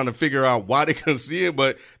gonna be trying to figure out why they couldn't see it,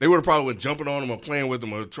 but they would have probably been jumping on them or playing with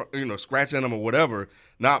them or scratching them or whatever,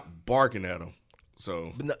 not barking at them.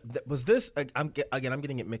 So But no, was this? I'm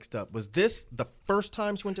getting it mixed up. Was this the first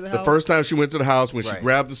time she went to the house? the first time she went to the house when she Right.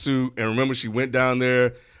 grabbed the suit, and remember she went down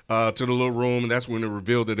there to the little room, and that's when it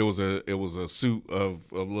revealed that it was a suit of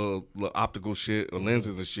little optical shit or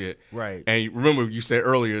lenses and shit. Right. And you remember you said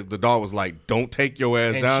earlier the dog was like, "Don't take your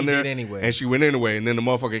ass And down she there." did anyway. And she went anyway, and then the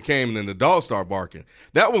motherfucker came, and then the dog started barking.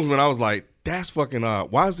 That was when I was like, "That's fucking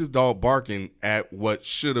odd. Why is this dog barking at what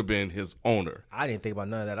should have been his owner?" I didn't think about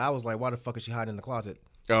none of that. I was like, why the fuck is she hiding in the closet?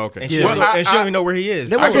 Oh, okay. And she don't even know where he is.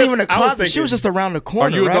 There wasn't even a I was closet. She was thinking- just around the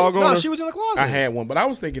corner. Are you a right? dog owner? No, she was in the closet. I had one, but I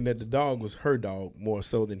was thinking that the dog was her dog more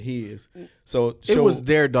so than his. So It was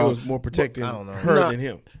their dog. It was more protecting I don't know. her No. than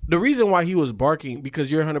him. The reason why he was barking,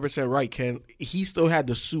 because you're 100% right, Ken, he still had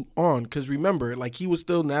the suit on. Because remember, like, he was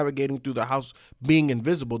still navigating through the house being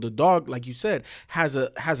invisible. The dog, like you said, has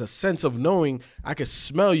a sense of knowing, I can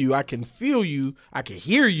smell you, I can feel you, I can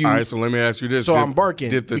hear you. All right, so let me ask you this. so Did- I'm barking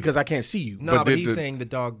did the- because I can't see you. No, But but did he's the- saying the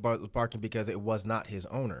dog was barking because it was not his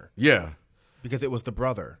owner. Yeah. Because it was the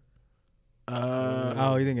brother.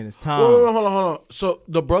 Oh, you thinking it's Wait, Tom? hold on. So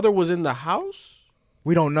the brother was in the house?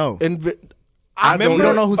 We don't know. I We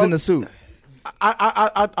don't know who's in the suit.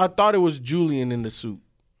 I thought it was Julian in the suit.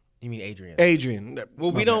 You mean Adrian? Adrian.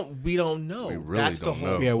 Well, we don't know. We really That's the don't whole.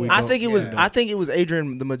 know. Yeah, we I don't- think it was. yeah. I think it was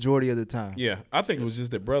Adrian the majority of the time. Yeah, I think it was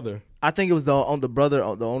just that brother I think it was the brother.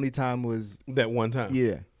 The only time was that one time.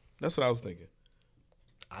 yeah. That's what I was thinking.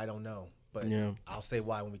 I don't know, but Yeah. I'll say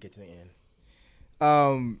why when we get to the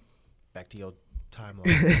end. Back to your timeline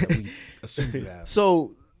that we assume you have.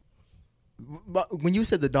 So, but when you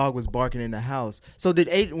said the dog was barking in the house, so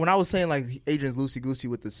did when I was saying like Adrian's loosey goosey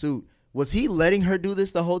with the suit, was he letting her do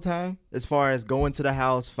this the whole time? As far as going to the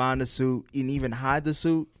house, find the suit, and even hide the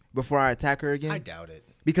suit before I attack her again? I doubt it.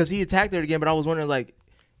 Because he attacked her again, but I was wondering like,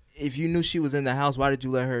 if you knew she was in the house, why did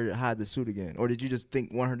you let her hide the suit again, or did you just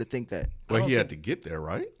want her to think that? Well, he had to get there,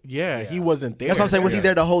 right? Yeah, he wasn't there. That's what I'm saying. Was he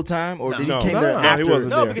there the whole time, or did he No. came No, there no, he after? wasn't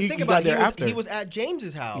No, there. because He think got about it. there after. He was at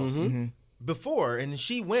James's house before, and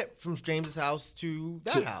she went from James's house to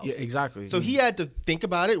that house. Yeah, exactly. So he had to think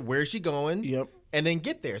about it. Where's she going? Yep. And then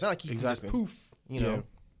get there. It's not like he Exactly. can just poof. You know. Yeah.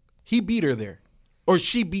 He beat her there. Or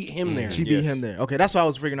she beat him there. She beat him there. Okay, that's why I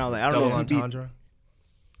was figuring out. Like, I don't Double know if he beat. entendre.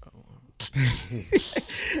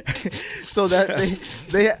 So that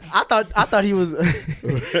I thought he was.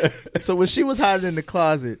 So when she was hiding in the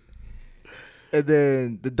closet, and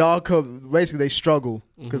then the dog comes. Basically, they struggle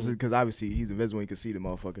because obviously he's invisible. He can see the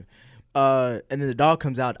motherfucker. And then the dog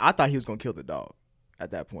comes out. I thought he was gonna kill the dog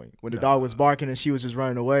at that point when the dog was barking and she was just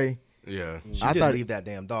running away. Yeah. She I didn't thought- leave that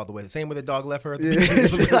damn dog the way. The same way the dog left her. At the Yeah,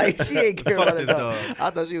 beginning. she ain't care Fuck about this that dog. dog. I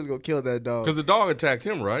thought she was gonna kill that dog. Because the dog attacked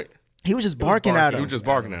him, right? He was just barking at He him. was just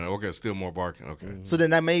barking at him. Okay, still more barking. Okay. So then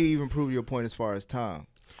that may even prove your point as far as Tom.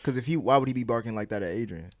 Because why would he be barking like that at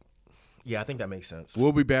Adrian? Yeah, I think that makes sense.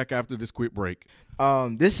 We'll be back after this quick break.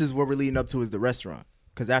 This is what we're leading up to is the restaurant.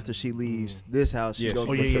 Because after she leaves this house, she goes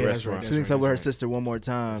Oh, to yeah, the yeah, restaurant. that's She right, links up with her sister one more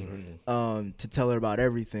time to tell her about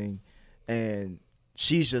everything. And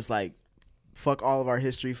she's just like, fuck all of our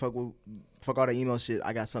history, fuck all that email shit.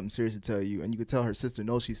 I got something serious to tell you. And you could tell her sister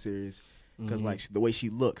knows she's serious because like the way she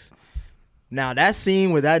looks. Now that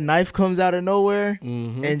scene where that knife comes out of nowhere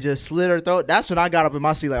and just slit her throat, that's when I got up in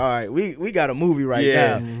my seat like, all right, we got a movie right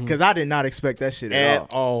now. Because I did not expect that shit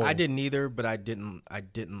at all. I didn't either, but I didn't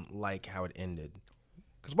like how it ended.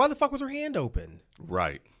 Because why the fuck was her hand open?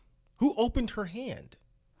 Right. Who opened her hand?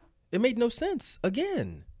 It made no sense.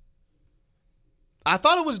 Again. I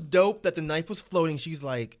thought it was dope that the knife was floating. She's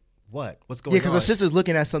like, what? What's going on? Yeah, because her sister's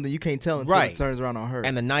looking at something you can't tell until Right. it turns around on her.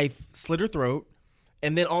 And the knife slit her throat.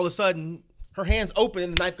 And then all of a sudden, her hand's open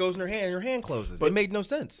and the knife goes in her hand and her hand closes. It made no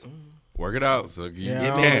sense. Work it out. So you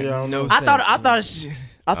Yeah, can't. No I sense.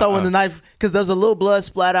 thought when the knife, because there's a little blood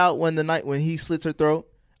splat out when he slits her throat.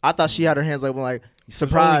 I thought she had her hands like There's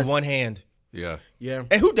surprise. only one hand. Yeah. Yeah.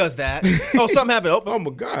 And who does that? Oh, something happened. Oh my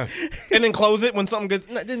god! And then close it when something gets.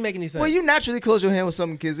 It didn't make any sense. Well, you naturally close your hand with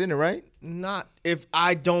some kids in it, right? Not if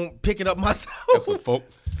I don't pick it up myself. That's a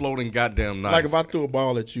floating goddamn knife. Like if I threw a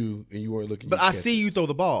ball at you and you weren't looking. But you'd I catch see it. you throw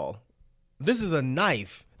the ball. This is a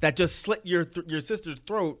knife that just slit your sister's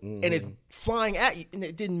throat and it's flying at you, and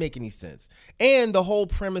it didn't make any sense. And the whole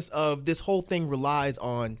premise of this whole thing relies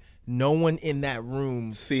on no one in that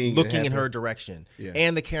room Seeing it looking in happen. her direction. Yeah.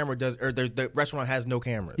 And the camera does, or the restaurant has no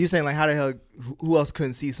cameras. You saying like how the hell? Who else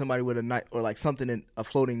couldn't see somebody with a knife or like something in a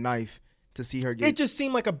floating knife to see her get? It just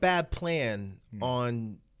seemed like a bad plan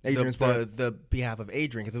on Adrian's part. the behalf of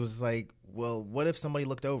Adrian, because it was like, well, what if somebody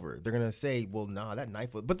looked over? They're gonna say, well, nah, that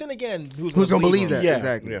knife was. But then again, who's gonna believe him? that? Yeah.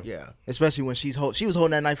 Exactly. Yeah. Especially when she was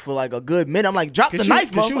holding that knife for like a good minute. I'm like, drop the knife,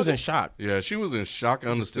 Because she was motherfucker. in shock. Yeah, she was in shock.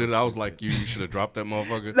 I understood it. I was like, you should have dropped that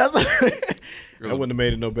motherfucker. That's That wouldn't have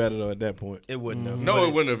made it no better though at that point. It wouldn't have. No, But it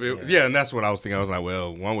it's- wouldn't have. Yeah, and that's what I was thinking. I was like,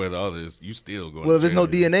 well, one way or the other, is you still going. well, to if there's no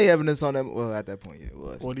jail. DNA evidence on them, well, at that point, yeah, it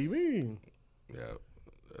was. What do you mean? Yeah,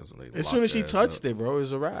 that's when they As soon locked as she her ass touched up. it, bro, it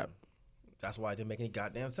was a wrap. That's why it didn't make any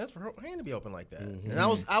goddamn sense for her hand to be open like that.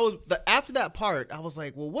 And after that part, I was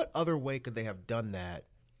like, well, what other way could they have done that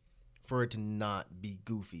for it to not be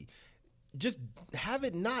goofy? just have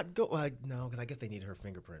it not go. No, because I guess they needed her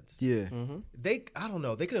fingerprints. Yeah. I don't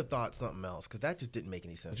know. They could have thought something else because that just didn't make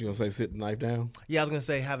any sense. You gonna say sit the knife down? Yeah, I was gonna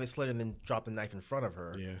say have it slit and then drop the knife in front of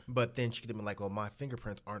her. Yeah. But then she could have been like, "Well, my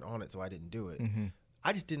fingerprints aren't on it, so I didn't do it."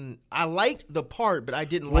 I just didn't. I liked the part, but I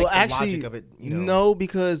didn't like the logic of it. No,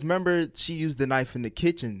 because remember she used the knife in the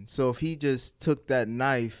kitchen. So if he just took that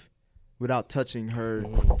knife without touching her,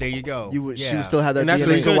 there you go. She would still have that. And that's the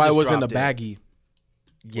DNA. reason why it was in the dropped baggie.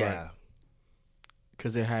 Yeah.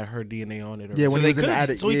 Because it had her DNA on it. Yeah, when So, he was in the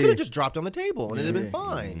attic. he could have just dropped on the table and it'd have been Yeah.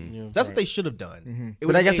 fine. That's what they should have done. It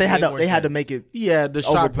But I would've guess they made had way to. more They had to sense. make it. Yeah, the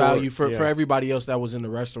shock Overboard. value for Yeah. everybody else that was in the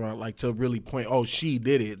restaurant, like to really point, oh, she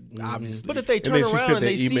did it, obviously. But if they turn then she around sent and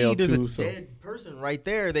they that email see there's too, a so- dead person right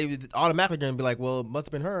there, they would automatically going to be like, "Well, it must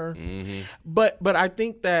have been her." But I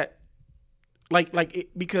think that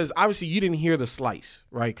because obviously you didn't hear the slice,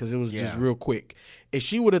 right? Because it was just real quick. If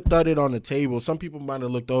she would have thudded on the table, some people might have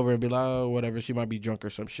looked over and be like, "Oh, whatever, she might be drunk or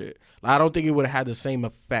some shit." Like, I don't think it would have had the same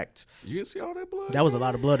effect. You didn't see all that blood? That was a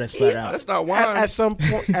lot of blood that spat out. That's not wine. At some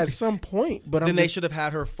point, but Then they should have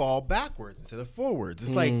had her fall backwards instead of forwards.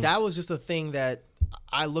 It's like that was just a thing that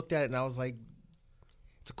I looked at it and I was like,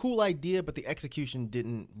 "It's a cool idea, but the execution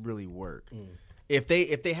didn't really work." If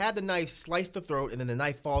they had the knife slice the throat and then the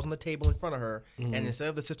knife falls on the table in front of her, and instead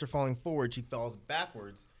of the sister falling forward, she falls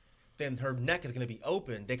backwards, then her neck is going to be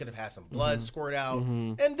open. They could have had some blood squirt out,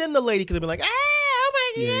 and then the lady could have been like, "Ah, oh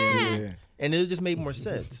my god!" Yeah. And it just made more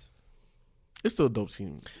sense. It's still a dope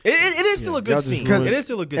scene. It is still a good Y'all just scene. ruined- It is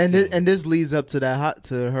still a good And scene. and this leads up to that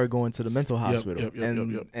to her going to the mental hospital,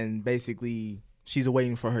 yep. and basically she's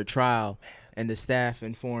awaiting for her trial, and the staff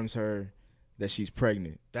informs her that she's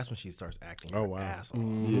pregnant. That's when she starts acting Oh, her wow. ass off.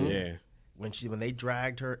 Yeah. When they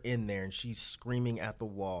dragged her in there and she's screaming at the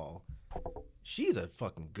wall. She's a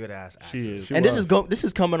fucking good ass actor. She is. And this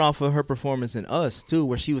is coming off of her performance in Us too,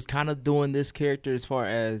 where she was kind of doing this character as far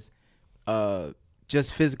as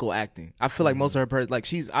just physical acting. I feel like most of her like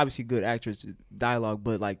she's obviously a good actress, dialogue,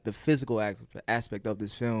 but like the physical aspect of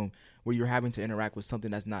this film, where you're having to interact with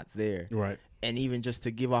something that's not there, Right. and even just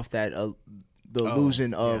to give off that the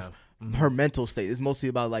illusion of her mental state. It's mostly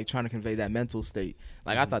about like trying to convey that mental state.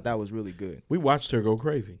 Like I thought that was really good. We watched her go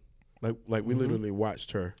crazy. Like we literally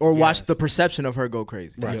watched her. Or watch the perception of her go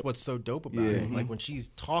crazy. That's what's so dope about it. Yeah. Like when she's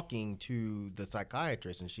talking to the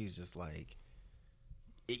psychiatrist and she's just like,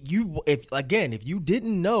 if you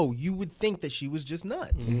didn't know, you would think that she was just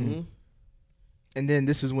nuts. And then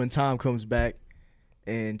this is when Tom comes back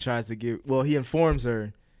and tries to he informs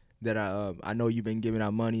her that I know you've been giving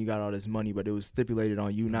out money, you got all this money, but it was stipulated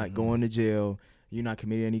on you not going to jail, you not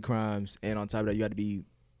committing any crimes, and on top of that, you got to be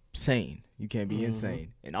sane. You can't be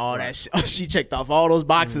insane. And all that she checked off all those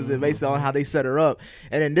boxes and based on how they set her up.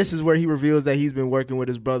 And then this is where he reveals that he's been working with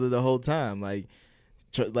his brother the whole time. Like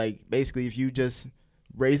basically if you just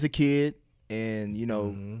raise the kid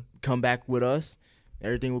and, come back with us,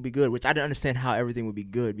 everything will be good, which I didn't understand how everything would be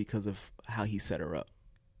good because of how he set her up.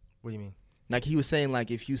 What do you mean? Like he was saying, like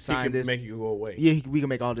if you sign this, make you go away. yeah, we can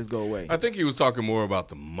make all this go away. I think he was talking more about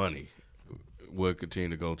the money would continue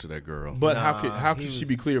to go to that girl. But how could she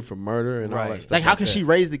be cleared for murder and all that stuff? Like how can that? she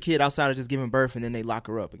raise the kid outside of just giving birth and then they lock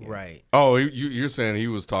her up again? Right. Oh, you're saying he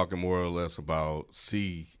was talking more or less about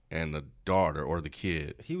C and the daughter or the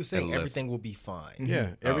kid. He was saying everything will be fine.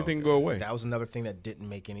 Yeah, everything go away. That was another thing that didn't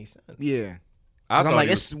make any sense. Yeah. I'm I'm like,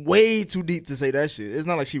 it's way too deep to say that shit. It's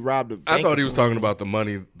not like she robbed a bank. I thought he or was something. talking about the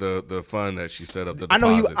money, the fund that she set up. The I know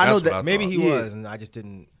he- deposit. I know That's what that- Maybe thought. he was, and I just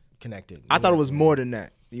didn't connect it. I thought it was more than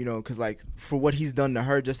that, because like for what he's done to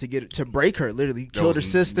her, just to break her, literally he There killed her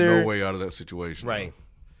was sister. No way out of that situation. Right.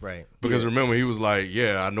 Right. Because remember, he was like,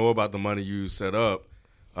 "Yeah, I know about the money you set up.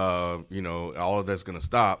 All of that's gonna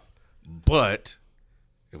stop. But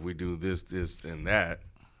if we do this, and that,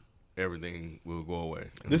 everything will go away."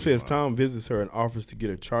 This says Tom visits her and offers to get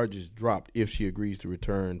her charges dropped if she agrees to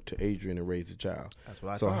return to Adrian and raise the child. That's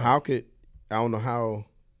what I So thought. I don't know how.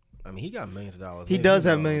 I mean, he got millions of dollars. He Maybe does who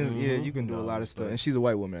have knows? millions. Yeah, Who you can do a lot of knows, stuff, but- and she's a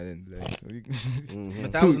white woman at the end of the day. So you can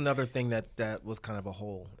But that was another thing that was kind of a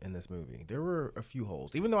hole in this movie. There were a few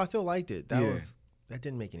holes, even though I still liked it. That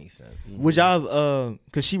didn't make any sense. Would y'all,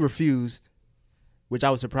 because she refused, which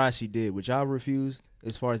I was surprised she did. Would y'all refused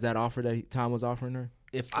as far as that offer that Tom was offering her?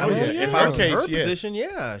 If I was, yeah. if I was in her Case, yes. position,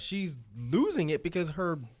 yeah, she's losing it because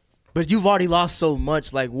her. But you've already lost so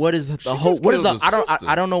much. Like, what is the just hope? What is the? killed her sister.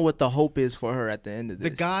 I don't know what the hope is for her at the end of The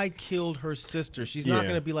this. guy killed her sister. She's not Yeah.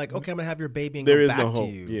 going to be like, okay, I'm going to have your baby and There go is back no to hope.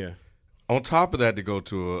 you. Yeah. On top of that, to go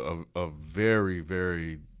to a very,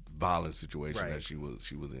 very violent situation Right. that she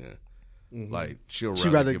was in. Like she'd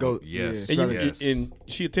She'd rather give go- up- Yes, yeah, yes. And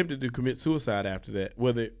she attempted to commit suicide after that.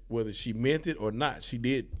 Whether she meant it or not, she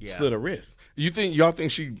did slit her wrist. Y'all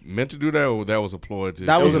think she meant to do that, or that was a ploy?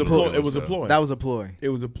 That was a ploy. It was a ploy. That was a ploy. It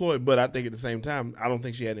was a ploy, but I think at the same time, I don't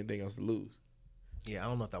think she had anything else to lose. Yeah, I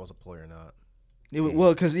don't know if that was a ploy or not.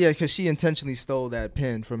 Well, because she intentionally stole that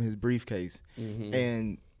pen from his briefcase,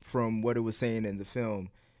 and from what it was saying in the film,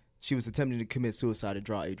 she was attempting to commit suicide to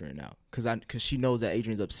draw Adrian out because she knows that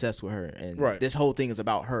Adrian's obsessed with her, and this whole thing is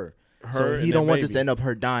about her. So he don't want this to end up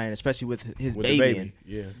her dying, especially with his With baby. the baby. in.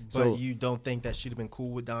 Yeah. So you don't think that she'd have been cool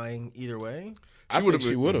with dying either way? I think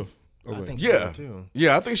she would have. I think she would have too.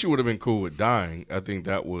 Yeah, I think she would have been cool with dying. I think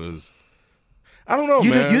that was. I don't know, You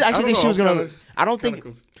man. actually I don't think she know. was gonna? Kinda- I don't think.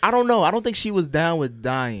 kinda I don't know. I don't think she was down with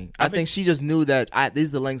dying. I think she just knew that these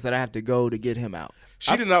are the lengths that I have to go to get him out.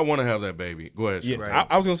 She did not want to have that baby. Go ahead. Yeah, Sean.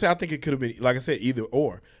 I was gonna say I think it could have been, like I said, either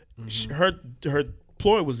or. Her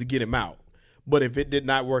ploy was to get him out, but if it did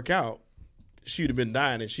not work out, she'd have been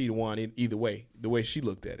dying and she'd have won either way. The way she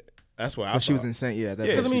looked at it, that's why I. She was insane. Yeah,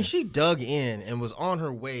 Because I mean, she dug in and was on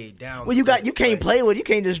her way down. Well, you can't play with. You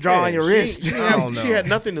can't just draw on your wrist. She had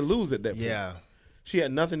nothing to lose at that point. Yeah. She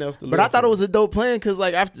had nothing else to lose. But I thought it was a dope plan because,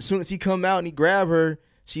 like, as soon as he come out and he grab her,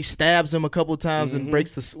 she stabs him a couple times and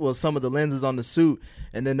breaks some of the lenses on the suit,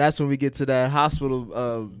 and then that's when we get to that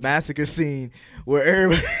hospital massacre scene where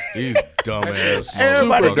everybody These dumbass.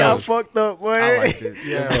 everybody got fucked up. Boy. I liked it.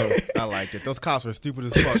 Yeah, I liked it. Those cops were stupid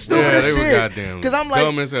as fuck. Stupid Yeah, as they were shit. goddamn Because I'm like,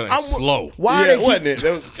 dumb as hell and slow. Why Yeah, are they wasn't it?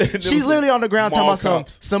 That was- She's literally on the ground talking mall about something.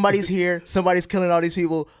 cops. Somebody's here. Somebody's killing all these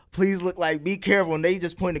people. Please look like, be careful. And they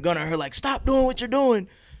just point a gun at her like, stop doing what you're doing.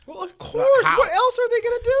 Well, of course. What else are they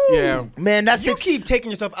gonna do? Yeah. Man, that's You keep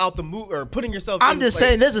taking yourself out the mood or putting yourself. I'm in, just like,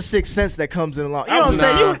 saying, there's a sixth sense that comes in along. You know what I'm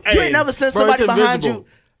saying? Nah. You Hey, ain't never sent bro, somebody it's behind invisible. you.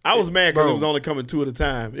 I was mad because Bro. it was only coming two at a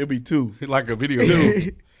time. It'd be two. Like a video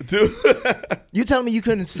game. Two. You telling me you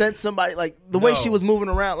couldn't send somebody like the way she was moving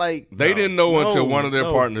around? Like They didn't know until one of their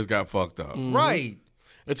no. partners got fucked up. right.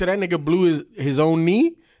 Until that nigga blew his own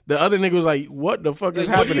knee, the other nigga was like, "What the fuck is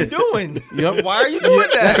Like, what are you happening?" doing? Yep. Why are you doing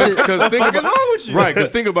that? Because think fuck is about wrong with you? right. Because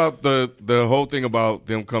think about the whole thing about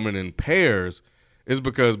them coming in pairs is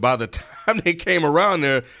because by the time they came around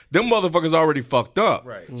there, them motherfuckers already fucked up.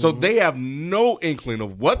 Right. So they have no inkling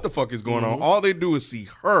of what the fuck is going on. All they do is see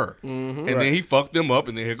her, and then he fucked them up,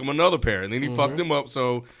 and then here come another pair, and then he fucked them up.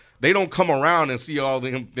 So they don't come around and see all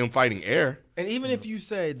them fighting air. And even if you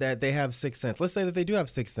say that they have sixth sense, let's say that they do have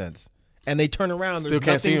sixth sense, and they turn around, Still there's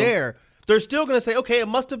can't see nothing 'em. there. They're still gonna say, "Okay, it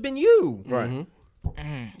must have been you." Right.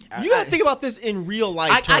 You gotta think about this in real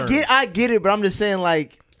life terms. I get it, but I'm just saying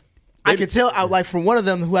like. I could tell, like, from one of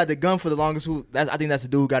them who had the gun for the longest, I think that's the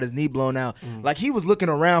dude who got his knee blown out. Like, he was looking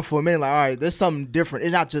around for a minute, like, all right, there's something different.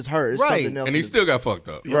 It's not just her. It's Right. something else. And he still got fucked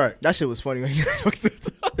up. Right. That shit was funny when he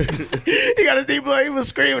got his knee blown. He was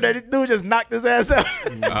screaming that this dude just knocked his ass out.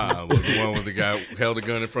 Was the one with the guy who held a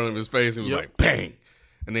gun in front of his face and was like, bang,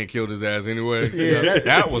 and then killed his ass anyway. Yeah.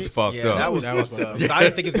 that was fucked Yeah, up. that was fucked up. 'Cause I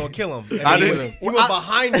didn't think it was gonna kill him. And I then didn't- He went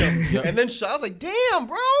behind him and then shot. I was like, "Damn,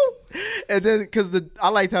 bro!" And then, because I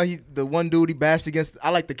liked how the one dude he bashed against,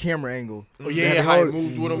 I like the camera angle. Oh, yeah, how he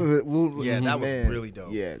moved with him. Yeah, that was Man. really dope.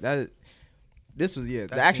 Yeah, this was, the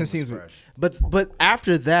That action scene was scenes were, fresh. but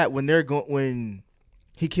after that, when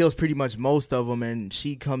he kills pretty much most of them and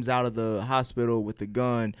she comes out of the hospital with the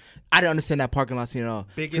gun, I didn't understand that parking lot scene at all.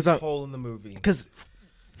 Biggest hole in the movie. Because,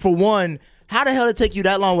 for one, how the hell did it take you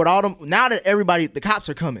that long with all them? Now that the cops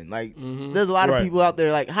are coming, like, there's a lot of Right. people out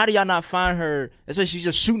there, like, how do y'all not find her? Especially she's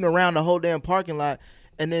just shooting around the whole damn parking lot.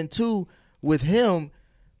 And then, two, with him,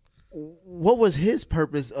 what was his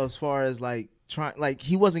purpose as far as, like, trying, like,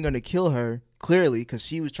 he wasn't going to kill her, clearly, because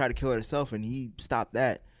she was trying to kill herself, and he stopped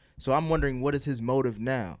that. So I'm wondering, what is his motive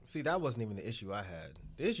now? See, that wasn't even the issue I had.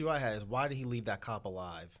 The issue I had is why did he leave that cop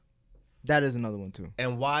alive? That is another one, too.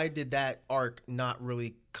 And why did that arc not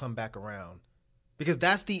really come back around? Because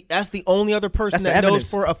that's the only other person That's the that knows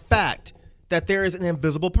evidence. for a fact that there is an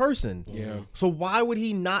invisible person. Yeah. So why would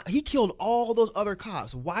he not? He killed all those other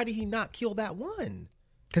cops. Why did he not kill that one?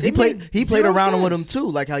 Because It he made played zero around with him, sense. too,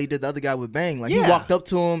 like how he did the other guy with Bang. Like, he Yeah. walked up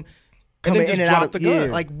to him, And coming then just in and out dropped of the gun.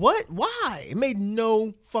 yeah. Like what? Why? It made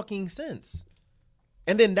no fucking sense.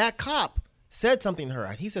 And then that cop said something to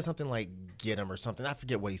her. He said something like "get him" or something. I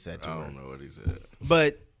forget what he said to I her. don't know what he said.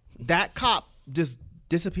 But that cop just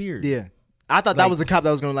disappeared. Yeah. I thought that Like- was the cop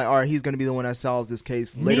that was going to, like, all right, he's going to be the one that solves this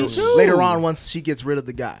case Me later. too. Later on, once she gets rid of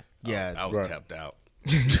the guy. Yeah. I was tapped out.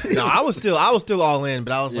 No, I was still all in,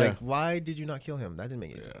 but I was Yeah. like, why did you not kill him? That didn't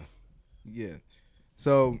make any sense. Yeah.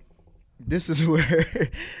 So this is where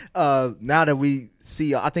now that we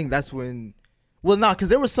see, I think that's when. Well, no, because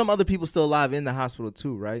there were some other people still alive in the hospital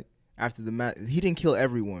too, right? after the he didn't kill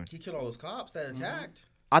everyone. He killed all those cops that attacked.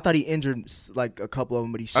 I thought he injured like a couple of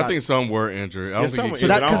them, but he shot. I think some were injured. I don't think so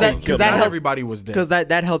that because that helped, everybody was dead. Because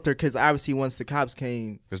that helped her. Because obviously once the cops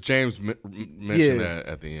came, because James mentioned that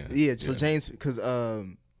at the end. Yeah. So James, because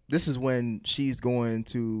this is when she's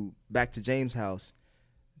going back to James' house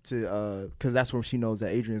to because that's where she knows that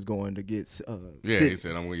Adrian's going to get. He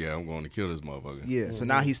said, "I'm going to kill this motherfucker." Yeah. So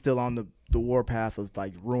now he's still on the warpath of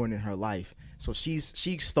like ruining her life. So she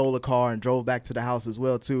stole a car and drove back to the house as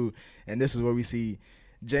well too. And this is where we see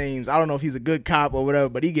James. I don't know if he's a good cop or whatever,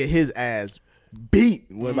 but he get his ass beat.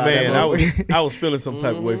 Man, I was feeling some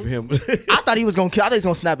type of way for him. I thought he was gonna kill. I thought he was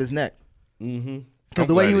gonna snap his neck. Because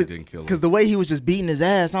the way he was just beating his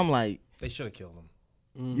ass, I'm like, they should have killed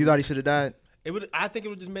him. You thought he should have died? I think it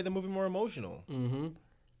would just made the movie more emotional.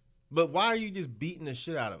 But why are you just beating the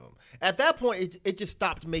shit out of him? At that point, it just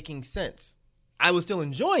stopped making sense. I was still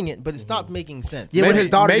enjoying it, but it stopped making sense. Yeah, with his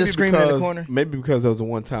daughter just screaming in the corner. Maybe because there was the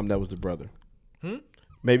one time that was the brother.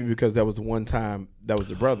 Maybe because that was the one time that was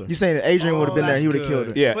the brother. You saying that Adrian would have been there? He would have killed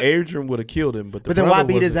her. Yeah, Adrian would have killed him, but then why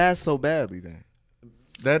beat his ass so badly then?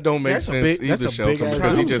 That don't make sense either, Shelton,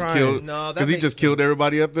 because he just killed. Because he just killed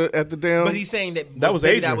everybody at the damn. But he's saying that was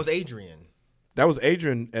Adrian. That was Adrian. That was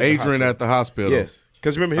Adrian. At the hospital. Yes,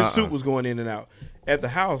 because remember his suit was going in and out at the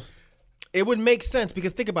house. It would make sense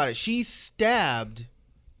because think about it. She stabbed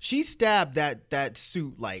that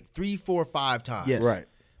suit like 3, 4, 5 times. Yes. Right.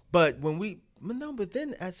 But but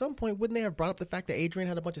then at some point, wouldn't they have brought up the fact that Adrian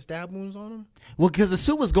had a bunch of stab wounds on him? Well, because the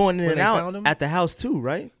suit was going in and out at the house too,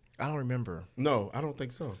 right? I don't remember. No, I don't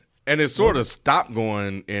think so. And it sort of stopped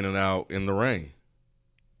going in and out in the rain.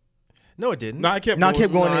 No, it didn't. No, it kept going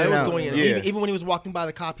in it and was out. going in. Yeah. Even when he was walking by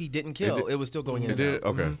the cop he didn't kill, it was still going in It and did?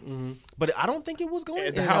 out. Okay. But I don't think it was going At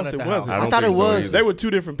in the and house, out at it the wasn't. house. I thought it was. They were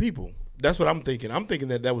two different people. That's what I'm thinking. I'm thinking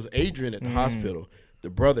that was Adrian at the hospital,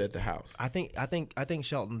 the brother at the house. I think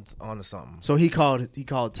Shelton's onto something. So he called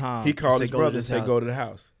Tom. He called his brother and said, said, "Go to the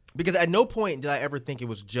house." Because at no point did I ever think it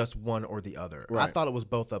was just one or the other. Right. I thought it was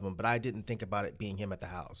both of them, but I didn't think about it being him at the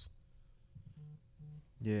house.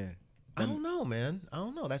 Yeah. I don't know, man. I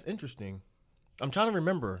don't know. That's interesting. I'm trying to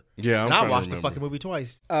remember. Yeah, I watched the fucking movie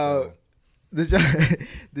twice.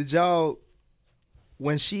 Did y'all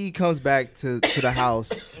when she comes back to the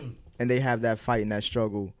house and they have that fight and that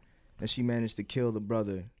struggle, and she managed to kill the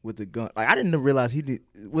brother with the gun? Like I didn't realize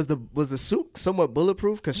was the suit somewhat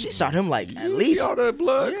bulletproof because she shot him like at least all that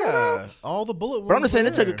blood. Yeah, all the bullet wounds. But I'm just saying were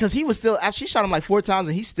it took there. because he was still after she shot him like 4 times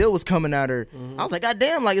and he still was coming at her. I was like, God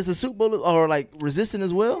damn, like is the suit bullet or like resistant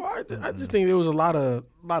as well? I just think there was a lot of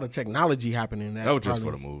technology happening. That was just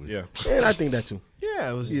for the movie. Yeah, and I think that too. Yeah,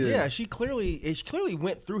 it was. Yeah, she clearly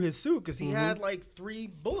went through his suit because he had like 3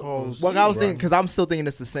 bullet wounds. Well, I was thinking because I'm still thinking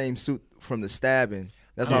it's the same suit from the stabbing.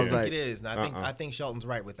 That's why I was like, it is. And I think Shelton's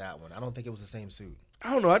right with that one. I don't think it was the same suit.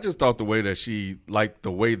 I don't know. I just thought the way that she liked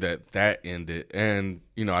the way that ended, and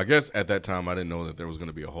I guess at that time I didn't know that there was going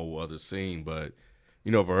to be a whole other scene. But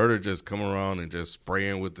for her to just come around and just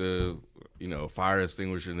spraying with the fire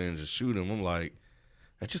extinguisher and then just shoot him, I'm like,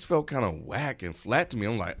 that just felt kind of whack and flat to me.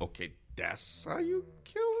 I'm like, okay, that's how you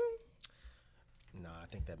kill him? No, I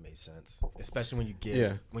think that made sense, especially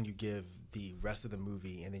when you give the rest of the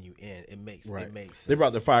movie and then you end. It makes sense. They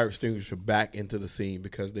brought the fire extinguisher back into the scene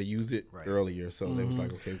because they used it earlier, so they was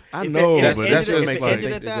like, okay. I know, but that's just if it like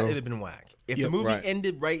ended at that, it'd have been whack. If the movie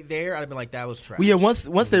ended right there, I'd have been like, that was trash. Well, yeah.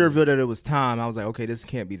 Once they revealed that it was Tom, I was like, okay, this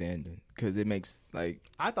can't be the ending because it makes like.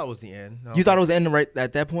 I thought it was the end. You thought it was the ending right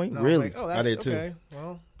at that point? Really? Like, oh, that's I did too. Okay.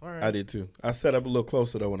 Well, all right. I did too. I set up a little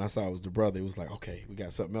closer though when I saw it was the brother. It was like, okay, we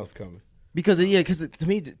got something else coming. Because to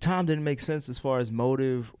me, Tom didn't make sense as far as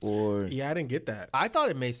motive or. Yeah, I didn't get that. I thought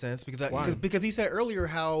it made sense because he said earlier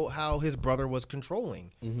how his brother was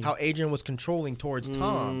controlling, how Adrian was controlling towards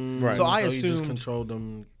Tom. Right. So I he just assumed controlled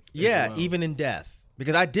him. Yeah, even in death.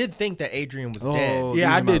 Because I did think that Adrian was dead.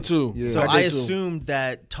 Yeah, I did too. Yeah. So I assumed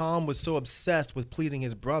that Tom was so obsessed with pleasing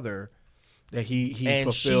his brother that he and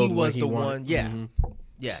fulfilled she what was he the wanted. one. Yeah,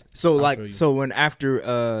 yeah. So when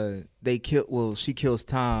after she kills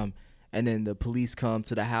Tom, and then the police come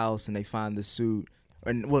to the house and they find the suit.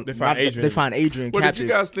 And they find Adrian. They find Adrian. Well, captured. did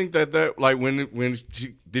you guys think that like when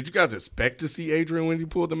she did you guys expect to see Adrian when he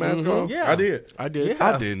pulled the mask off? Yeah, I did. I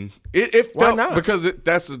didn't. It Why felt not? because it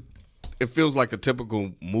feels like a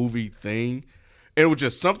typical movie thing. And it was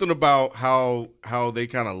just something about how they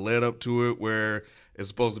kind of led up to it where it's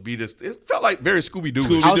supposed to be this. It felt like very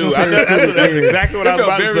Scooby-Doo. That's exactly what I was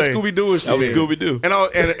about to say. Very Scooby-Doo-ish. That was Scooby-Doo.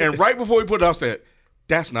 And right before he put it up, I said,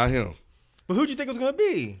 that's not him. But who'd you think it was going to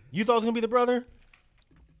be? You thought it was going to be the brother?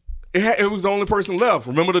 It was the only person left.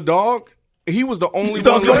 Remember the dog? He was the only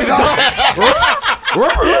one left.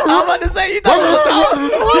 I'm about to say, you thought it was a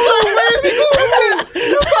dog.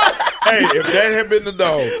 Hey, if that had been the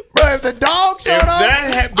dog, Bro, if the dog showed if up,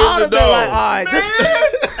 that had been I'd the have been dog, like, all right,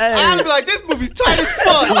 I'd be like, this movie's tight as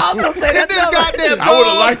fuck. I was gonna say that this goddamn dog. I would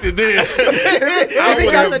have liked it then. if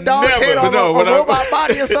he got the dog's head on a robot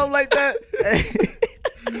body or something like that.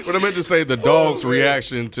 What I meant to say, the dog's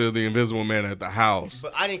reaction to the Invisible Man at the house.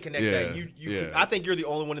 But I didn't connect that. I think you're the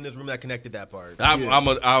only one in this room that connected that part. I'm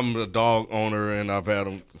a dog owner, and I've had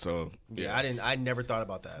them. So yeah, I never thought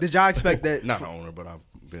about that. Did y'all expect that? Not an owner, but I've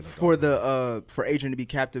been a for dog for Adrian to be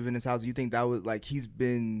captive in his house. You think that was like he's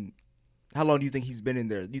been? How long do you think he's been in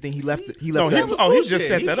there? Do you think he left? He left. He just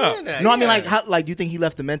set that up. No, I mean like do you think he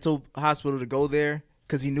left the mental hospital to go there?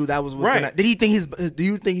 Because he knew that was right. Gonna, did he think do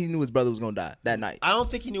you think he knew his brother was gonna die that night? I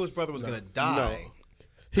don't think he knew his brother was gonna die. No.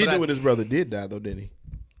 He knew when his brother did die, though, didn't he?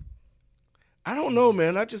 I don't know,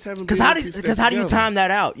 man. I just haven't. Because how do you time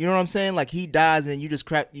that out? You know what I'm saying? Like he dies and you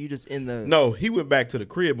just in the. No, he went back to the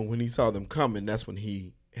crib, and when he saw them coming, that's when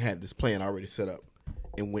he had this plan already set up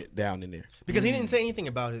and went down in there. Because he didn't say anything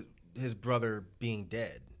about his brother being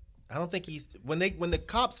dead. I don't think when the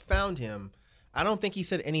cops found him. I don't think he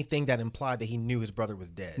said anything that implied that he knew his brother was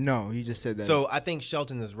dead. No, he just said that. So I think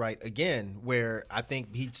Shelton is right again, where I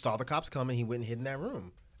think he saw the cops coming, he went and hid in that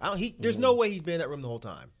room. There's no way he'd been in that room the whole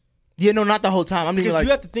time. Yeah, no, not the whole time. Because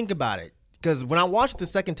you have to think about it. Because when I watched it the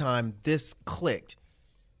second time, this clicked.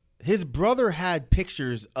 His brother had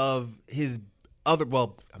pictures of his other.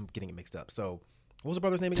 Well, I'm getting it mixed up. So. What was the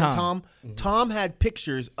brother's name again? Tom. Mm-hmm. Tom had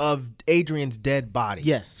pictures of Adrian's dead body.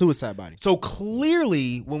 Yes, suicide body. So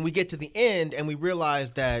clearly, when we get to the end and we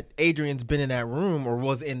realize that Adrian's been in that room or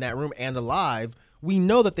was in that room and alive, we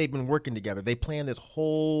know that they've been working together. They planned this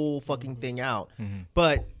whole fucking thing out. Mm-hmm.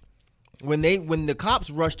 But when the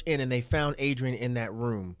cops rushed in and they found Adrian in that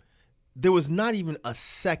room, there was not even a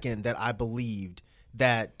second that I believed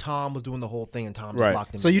that Tom was doing the whole thing and Tom just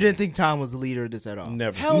locked him in. So you didn't think Tom was the leader of this at all?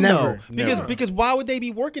 Never. Hell no. Because why would they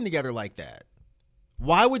be working together like that?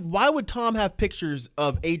 Why would Tom have pictures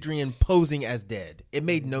of Adrian posing as dead? It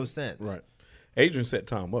made no sense. Right. Adrian set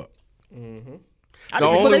Tom up. Mm-hmm. The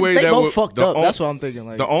only way they that both would, fucked up. That's what I'm thinking.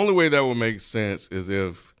 Like the only way that would make sense is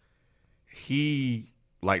if he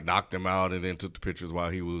like knocked him out and then took the pictures while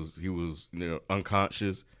he was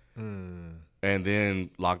unconscious. And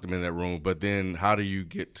then locked him in that room. But then how do you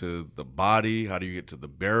get to the body? How do you get to the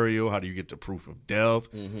burial? How do you get to proof of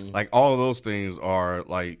death? Mm-hmm. Like, all of those things are,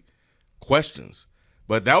 like, questions.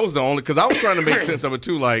 But that was the only – because I was trying to make sense of it,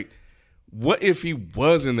 too. Like, what if he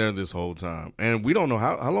was in there this whole time? And we don't know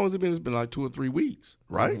how long has it been? It's been, like, 2 or 3 weeks,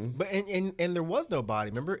 right? Mm-hmm. But and there was no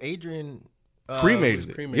body. Remember, Adrian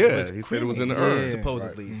cremated it. Yeah, he said it was in the urn.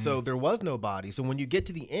 Supposedly. Right. So there was no body. So when you get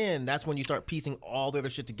to the end, that's when you start piecing all the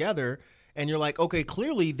other shit together – and you're like, okay,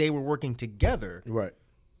 clearly they were working together. Right. At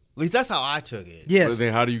least that's how I took it. Yes. But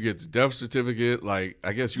then how do you get the death certificate? Like,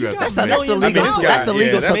 I guess you have that's to. That's the legal stuff. That's the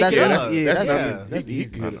legal stuff. That's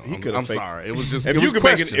easy. He could. I'm sorry. It was just.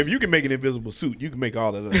 If you can make an invisible suit, you can make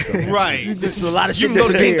all that other stuff. Right. There's a lot of shit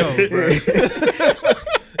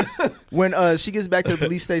When she gets back to the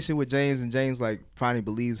police station with James, and James like finally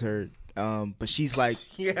believes her. But she's like,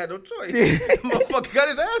 he had no choice. Motherfucker got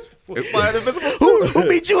his ass by an invisible suit. Who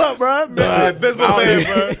beat you up, bro? Invisible man,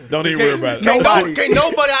 bro. Don't even worry about it. Can't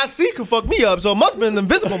nobody I see can fuck me up. So it must have been an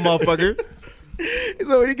invisible motherfucker.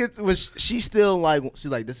 So when he gets, she's still like,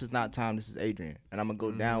 she's like, this is not Tom. This is Adrian, and I'm gonna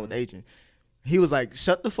go down with Adrian. He was like,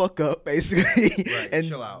 shut the fuck up, basically, and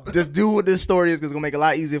chill out. Just do what this story is, because it's gonna make it a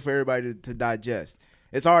lot easier for everybody to digest.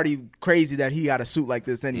 It's already crazy that he got a suit like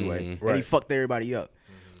this anyway, and he fucked everybody up.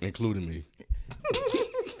 Including me.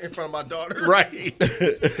 In front of my daughter. Right.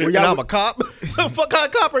 And I'm a cop. What kind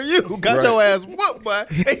of cop are you? Got your ass whooped, boy.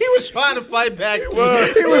 And he was trying to fight back. He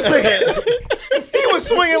was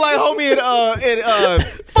swinging like homie in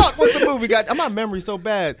fuck, what's the movie? My memory so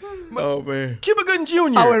bad. Oh, man. Cuba Gooding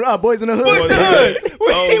Jr. Oh, and Boys in the Hood. Boys in the Hood.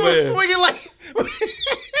 He was swinging like...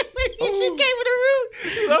 She came in the room.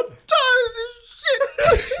 I'm tired of this shit.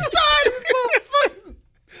 I'm tired of this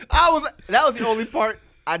motherfucker. That was the only part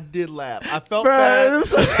I did laugh. I felt bad.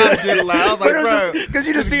 I did laugh. I was like, bro, because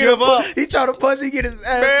you just see him up. He tried to punch. He get his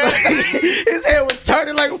ass. His head was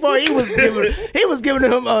turning like, boy. He was giving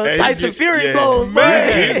him Tyson Fury blows,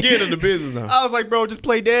 man. He's getting in the business now. I was like, bro, just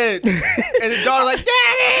play dead. And his daughter like,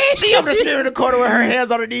 Daddy. She up there screaming in the corner with her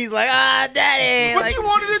hands on her knees, like, Daddy. What you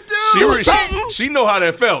wanted to do? She know how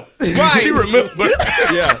that felt. Right. She remembered.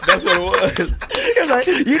 Yeah, that's what it was. Like,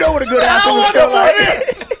 you know what a good ass would feel like.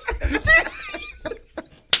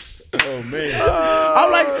 Oh man.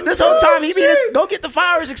 I'm like, this whole time he be just, go get the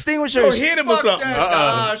fire extinguisher. Go hit him or Fuck something. that.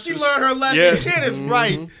 Nah, she learned her lesson. Yes. Hit is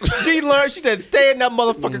right. She said, stay in that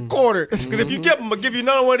motherfucking corner. Because if you get him, I'm going to give you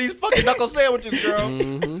another one of these fucking knuckle sandwiches,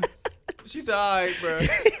 girl. She said, all right, bro.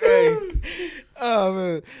 Hey. Oh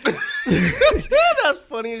man. That's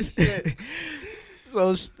funny as shit.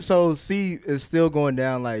 So C is still going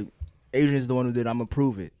down. Like Adrian's the one who did. I'm gonna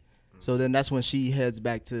prove it. So then that's when she heads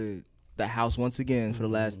back to the house once again for the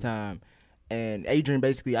last time. And Adrian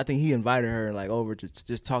basically, I think he invited her like over to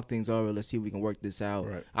just talk things over. Let's see if we can work this out.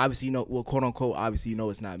 Right. Obviously, well, quote unquote, obviously,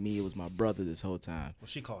 it's not me. It was my brother this whole time. Well,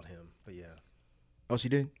 she called him, but yeah. Oh, she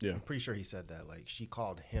did? Yeah. I'm pretty sure he said that. Like, she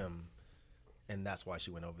called him, and that's why she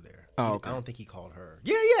went over there. Oh, okay. I don't think he called her.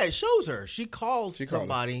 Yeah, it shows her. She calls called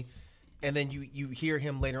somebody, and then you hear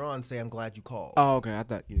him later on say, I'm glad you called. Oh, okay. I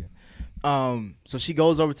thought, yeah. So she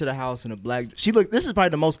goes over to the house in a black. This is probably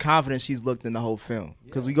the most confident she's looked in the whole film,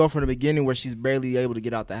 because we go from the beginning where she's barely able to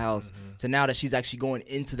get out the house to now that she's actually going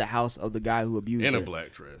into the house of the guy who abused her. In a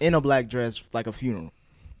black dress. In a black dress, like a funeral.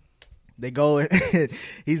 They go and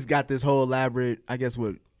he's got this whole elaborate, I guess,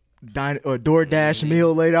 DoorDash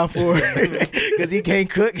meal laid out for her because he can't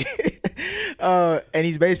cook. And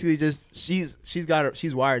he's basically just she's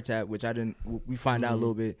wiretapped, which we find out a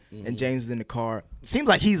little bit. And James is in the car. Seems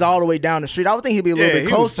like he's all the way down the street. I would think he'd be a little bit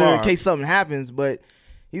closer in case something happens, but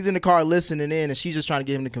he's in the car listening in, and she's just trying to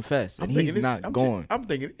get him to confess, and he's not going. I'm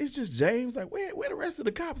thinking it's just James. Like, where the rest of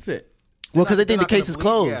the cops at? Well, because they think the case is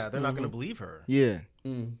closed. Yeah, they're not going to believe her. Yeah.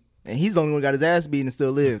 And he's the only one who got his ass beaten and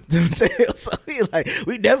still lived. So he like,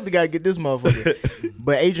 we definitely got to get this motherfucker.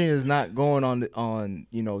 But Adrian is not going on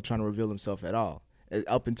trying to reveal himself at all.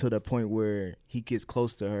 Up until the point where he gets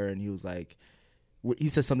close to her and he was like, he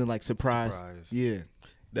said something like surprise. Yeah.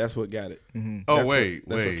 That's what got it. Oh, That's wait.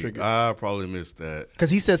 what triggered. I probably missed that.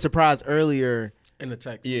 Because he said surprise earlier. In the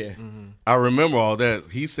text. Yeah. I remember all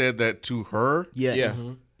that. He said that to her? Yes.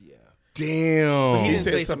 Yeah. Damn. He He didn't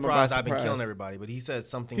said say something surprise, about I've been surprise. killing everybody, but he said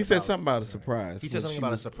something He said something about a surprise. He said something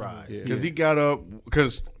about a surprise. Yeah. Because he got up,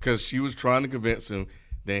 because she was trying to convince him.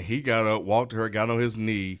 Then he got up, walked to her, got on his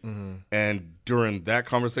knee, and during that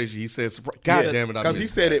conversation, he said, "God damn it!" Because he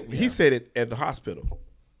said it. He said it at the hospital.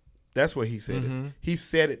 That's where he said it. He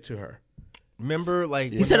said it to her. Remember,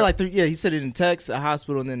 like He said it like three. Yeah, he said it in text, a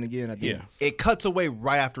hospital, and then again. I think. Yeah. it cuts away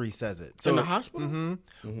right after he says it. So In the hospital? right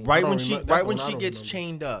when remember- she that's right the when one I she don't gets remember.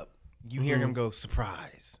 chained up, you hear him go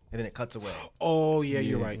surprise, and then it cuts away. Oh yeah,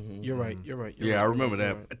 you're right. You're right. You're right. You're Yeah, right. I remember You're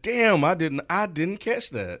that. right. Damn, I didn't catch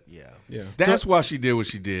that. Yeah. Yeah. That's why she did what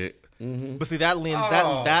she did. But see that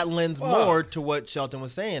lends more to what Shelton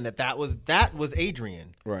was saying that was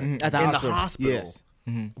Adrian Right. At the in hospital. the hospital. Yes.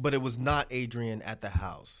 But it was not Adrian at the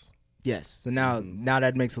house. Yes. So now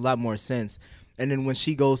that makes a lot more sense. And then when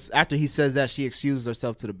she goes, after he says that, she excuses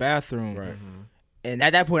herself to the bathroom. Right. And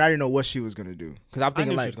at that point, I didn't know what she was gonna do, because I'm I thinking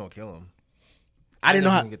knew she like was gonna kill him. I didn't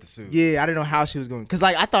know he how. was gonna get the suit. Yeah, I didn't know how she was going, because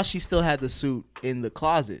like I thought she still had the suit in the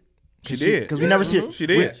closet. She did. Because we never see it. She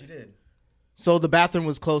did. She did. So the bathroom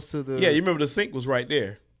was close to the. Yeah, you remember the sink was right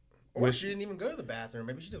there. Or she didn't even go to the bathroom.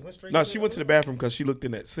 Maybe she just went straight. No, she went to the bathroom because she looked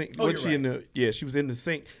in that sink. Oh, Wasn't you're she in the? Yeah, she was in the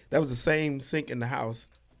sink. That was the same sink in the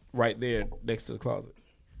house, right there next to the closet.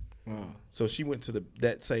 Wow. So she went to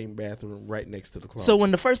that same bathroom right next to the closet. So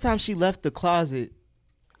when the first time she left the closet,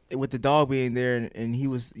 with the dog being there, and he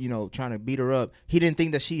was trying to beat her up, he didn't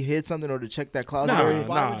think that she hid something or to check that closet area.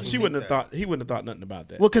 Nah, she wouldn't have thought. He wouldn't have thought nothing about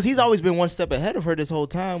that. Well, because he's always been one step ahead of her this whole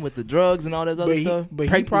time with the drugs and all that other stuff. But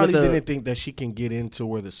he probably didn't think that she can get into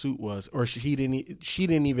where the suit was, or she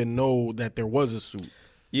didn't even know that there was a suit.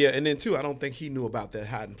 Yeah, and then too, I don't think he knew about that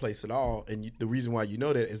hiding place at all. And the reason why you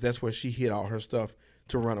know that is that's where she hid all her stuff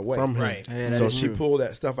to run away From him. Right. Yeah, that so is she true. pulled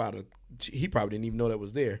that stuff out of. He probably didn't even know that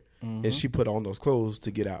was there, and she put on those clothes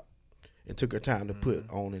to get out. And took her time to put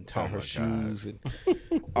on and tie her shoes and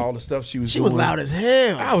all the stuff she was doing. She was loud as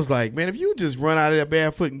hell. I was like, man, if you just run out of there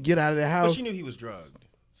barefoot and get out of the But house. she knew he was drugged,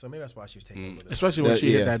 so maybe that's why she was taking a little bit. Especially when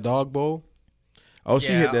she hit that dog bowl. Oh,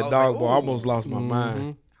 she Yeah, hit I that was dog like, bowl. I ooh. almost lost my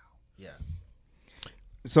mind. Yeah.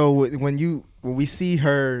 So when we see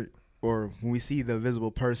her, or when we see the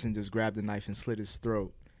invisible person just grab the knife and slit his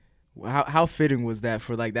throat, how fitting was that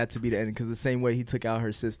for like that to be the end? Because the same way he took out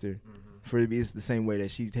her sister, for it to be it's the same way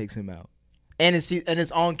that she takes him out. And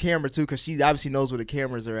it's on camera too, because she obviously knows where the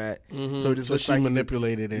cameras are at. So it just looks she like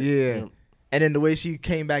manipulated it. Yeah. And then the way she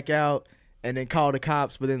came back out and then called the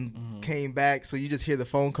cops, but then came back, so you just hear the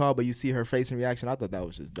phone call, but you see her face and reaction. I thought that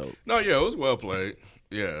was just dope. No, yeah, it was well played.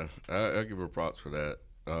 Yeah, I give her props for that.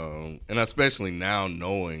 And especially now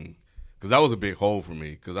knowing, because that was a big hole for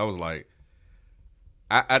me, because I was like,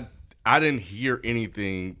 I didn't hear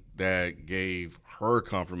anything that gave her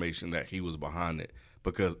confirmation that he was behind it,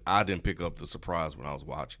 because I didn't pick up the surprise when I was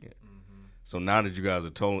watching it. So now that you guys are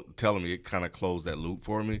telling me, it kind of closed that loop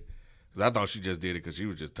for me, because I thought she just did it because she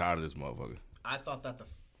was just tired of this motherfucker. I thought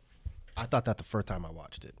that the first time I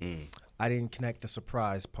watched it. I didn't connect the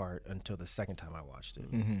surprise part until the second time I watched it.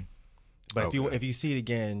 But if you see it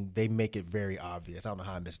again, they make it very obvious. I don't know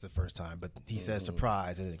how I missed it the first time, but he says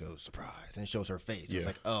surprise, and then it goes surprise, and it shows her face. It's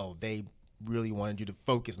like, oh, they really wanted you to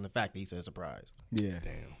focus on the fact that he said surprise. Yeah.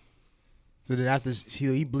 Damn. So then after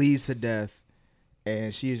he bleeds to death,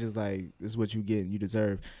 and she is just like, "This is what you get, and you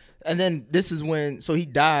deserve." And then this is when, so he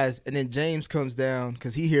dies, and then James comes down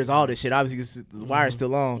because he hears all this shit. Obviously, because the wire's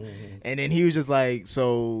still on, and then he was just like,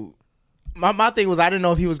 so. My thing was, I didn't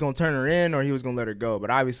know if he was gonna turn her in or he was gonna let her go, but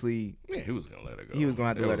obviously, Yeah, he was gonna let her go. he was gonna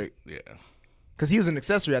have to let her, Yeah. because he was an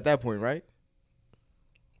accessory at that point, right?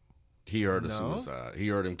 He heard the suicide. He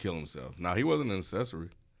heard him kill himself. Now, he wasn't an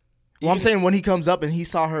accessory. Well, I'm saying when he comes up and he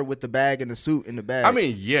saw her with the bag and the suit in the bag. I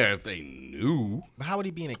mean, yeah, if they knew. But how would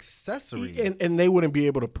he be an accessory? And they wouldn't be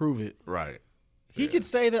able to prove it. Right. He could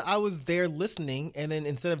say that I was there listening, and then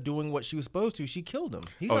instead of doing what she was supposed to, she killed him.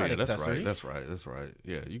 He's not an accessory. That's right.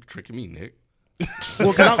 Yeah, you tricking me, Nick.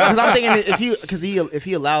 Well, because I'm thinking if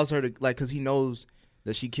he allows her to, like, because he knows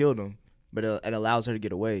that she killed him, but it allows her to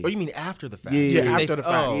get away. Oh, you mean after the fact? Yeah, after the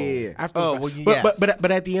fact. Oh, Yeah. After the fact. well, yes.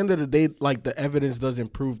 But at the end of the day, like, the evidence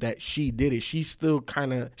doesn't prove that she did it. She still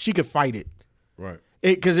kind of, she could fight it. Right.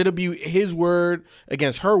 Because it'll be his word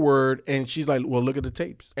against her word, and she's like, well, look at the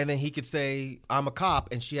tapes. And then he could say, I'm a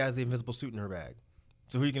cop, and she has the invisible suit in her bag.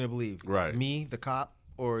 So who are you going to believe? Right. Me, the cop,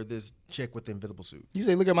 or this chick with the invisible suit? You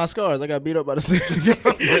say, look at my scars. I got beat up by the suit.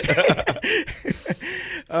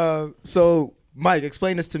 So, Mike,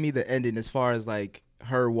 explain this to me, the ending, as far as, like,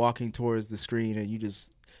 her walking towards the screen, and you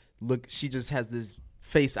just look, she just has this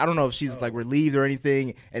face. I don't know if she's like relieved or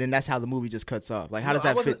anything, and then that's how the movie just cuts off. Like, how does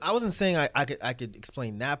that fit? I wasn't saying I could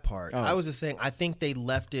explain that part. I was just saying I think they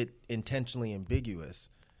left it intentionally ambiguous,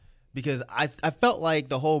 because I felt like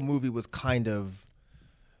the whole movie was kind of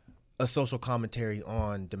a social commentary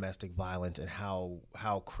on domestic violence and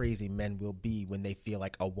how crazy men will be when they feel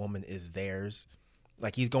like a woman is theirs.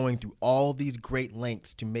 Like, he's going through all these great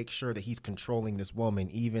lengths to make sure that he's controlling this woman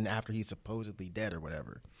even after he's supposedly dead or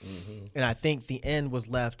whatever. And I think the end was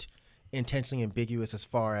left intentionally ambiguous as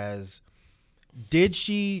far as, did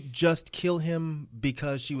she just kill him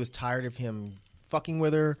because she was tired of him fucking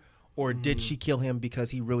with her, or did she kill him because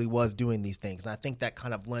he really was doing these things? And I think that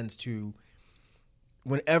kind of lends to,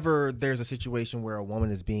 whenever there's a situation where a woman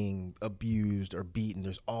is being abused or beaten,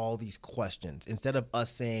 there's all these questions. Instead of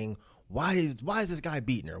us saying, why is this guy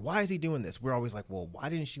beating her? Why is he doing this? We're always like, well, why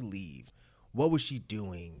didn't she leave? What was she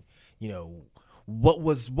doing? You know, what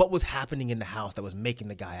was happening in the house that was making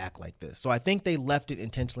the guy act like this? So I think they left it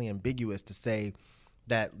intentionally ambiguous to say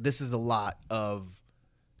that this is a lot of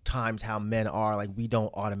times how men are. Like, we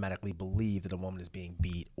don't automatically believe that a woman is being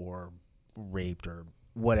beat or raped or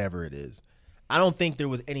whatever it is. I don't think there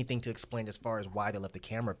was anything to explain as far as why they left the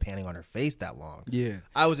camera panning on her face that long. Yeah.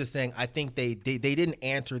 I was just saying, I think they didn't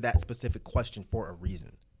answer that specific question for a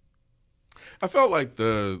reason. I felt like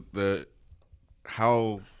the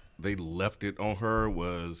how they left it on her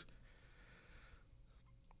was,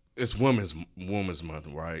 it's Women's Month,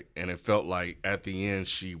 right? And it felt like at the end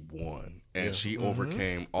she won, and she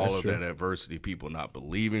overcame all of that adversity, people not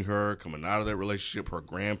believing her, coming out of that relationship, her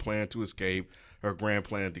grand plan to escape, her grand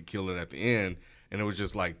plan to kill it at the end. And it was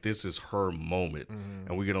just like, this is her moment.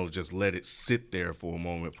 And we're going to just let it sit there for a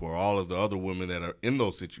moment for all of the other women that are in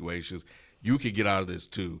those situations. You could get out of this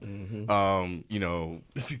too. You know,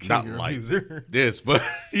 not like this, but,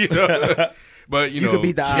 you know, but, you know, could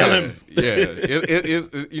beat the odds. It is,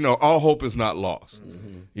 you know, all hope is not lost.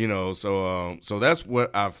 You know, so that's what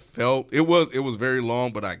I felt. It was very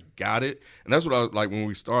long, but I got it. And that's what I was like when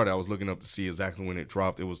we started. I was looking up to see exactly when it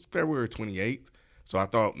dropped. It was February 28th. So I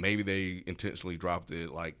thought maybe they intentionally dropped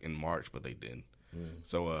it like in March, but they didn't.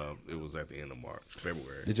 So it was at the end of March,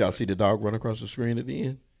 February. Did y'all see the dog run across the screen at the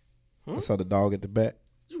end? I saw the dog at the back.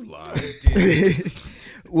 You lied.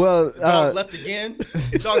 Well, Dog left again.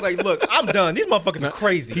 The dog's like, look, I'm done. These motherfuckers are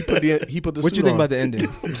crazy. He put the what suit you think on. about the ending,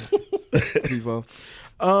 Vivo?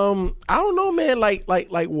 I don't know, man. Like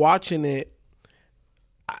watching it,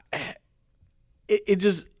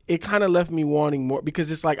 it kind of left me wanting more, because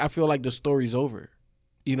it's like I feel like the story's over.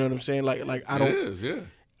 You know what I'm saying? Like I don't. It is, yeah.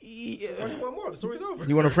 Why do you want more? The story's over.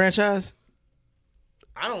 You want a franchise?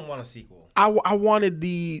 I don't want a sequel. I wanted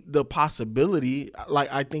the possibility.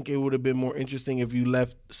 Like, I think it would have been more interesting if you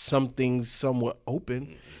left something somewhat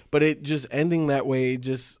open, but it just ending that way.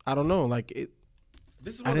 Just, I don't know. Like, it.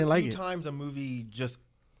 This is I one didn't of the like few it. times a movie just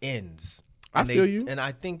ends. I feel you. And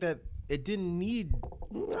I think that it didn't need.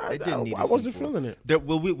 It didn't need. I wasn't feeling it.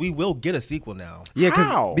 We will get a sequel now. Yeah,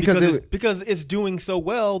 How? because it's doing so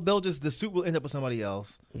well. The suit will end up with somebody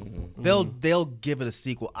else. Mm-hmm. They'll give it a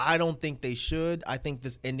sequel. I don't think they should. I think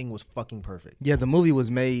this ending was fucking perfect. Yeah, the movie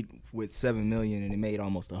was made with $7 million and it made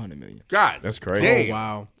almost $100 million. God, That's crazy. damn. Oh,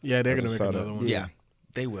 wow. Yeah, they're I gonna just make saw that. another one. Yeah,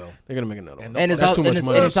 they will. They're gonna make another one. And it's That's al- too and much it's-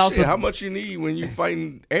 money. and it's also Shit, how much you need when you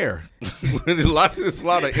fighting air? There's a lot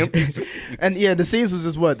of empty scenes. and yeah, the scenes was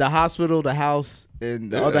just what the hospital, the house, and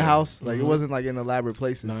the Yeah. other house. Like it wasn't like in elaborate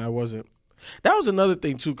places. No, it wasn't. That was another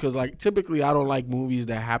thing too, because like typically I don't like movies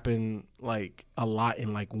that happen like a lot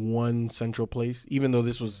in like one central place. Even though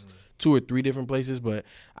this was 2 or 3 different places, but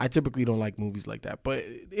I typically don't like movies like that. But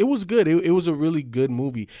it was good. It was a really good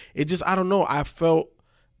movie. It just I don't know. I felt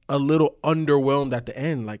a little underwhelmed at the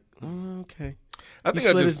end. Like okay, I think You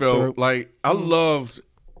I slit just his felt throat. like I loved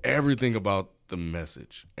everything about the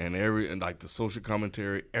message and like the social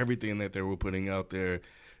commentary, everything that they were putting out there.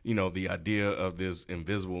 You know, the idea of this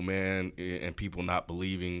invisible man and people not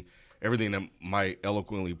believing everything that Mike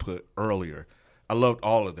eloquently put earlier. I loved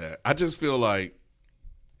all of that. I just feel like,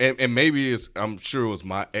 and maybe I'm sure it was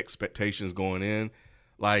my expectations going in.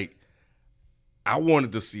 Like, I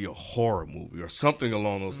wanted to see a horror movie or something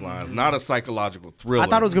along those lines, not a psychological thriller. I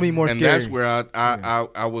thought it was gonna be more and scary. that's where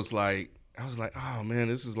I was like, oh man,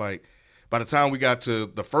 this is like. By the time we got to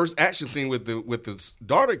the first action scene with the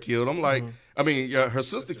daughter killed, I'm like, I mean, her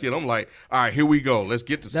sister killed. I'm like, all right, here we go. Let's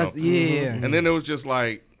get to something. Yeah. And then it was just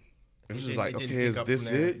like, didn't okay, pick is up this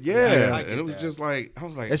from there. it? Yeah. I And get it was that. just like, I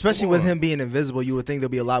was like, Especially come with on. him being invisible, you would think there'll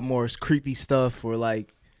be a lot more creepy stuff or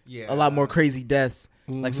like Yeah. a lot more crazy deaths.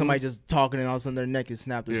 Like somebody just talking and all of a sudden their neck is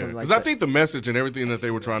snapped or Yeah, something like because that. I think the message and everything that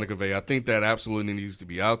they were trying to convey, I think that absolutely needs to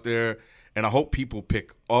be out there, and I hope people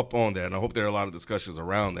pick up on that, and I hope there are a lot of discussions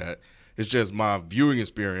around that. It's just my viewing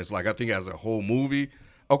experience. Like, I think as a whole movie,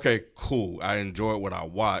 okay, cool. I enjoyed what I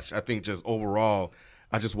watched. I think just overall,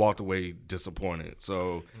 I just walked away disappointed.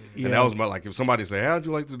 So, and that was my, like, if somebody say, how'd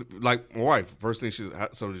you like to, like, my wife, first thing so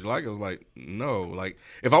did you like it? I was like, no. Like,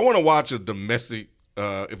 if I want to watch a domestic,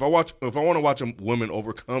 if I want to watch a woman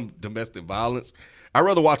overcome domestic violence, I'd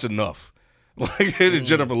rather watch Enough. Like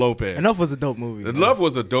Jennifer Lopez. Enough was a dope movie. Enough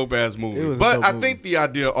was a dope ass It movie. was a But dope I movie. think the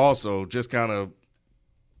idea also just kind of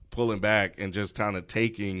pulling back and just kind of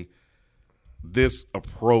taking this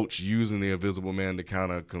approach, using the Invisible Man to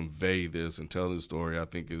kind of convey this and tell this story, I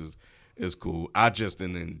think is cool. I just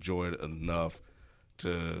didn't enjoy it enough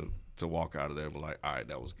to walk out of there and be like, all right,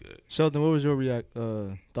 that was good. Sheldon, what was your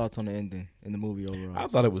thoughts on the ending in the movie overall? I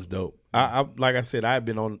thought it was dope. I like I said, I had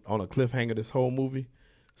been on a cliffhanger this whole movie,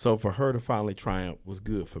 so for her to finally triumph was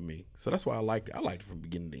good for me. So that's why I liked it. I liked it from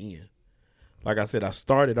beginning to end. Like I said, I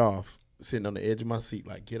started off sitting on the edge of my seat,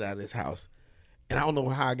 like, get out of this house. And I don't know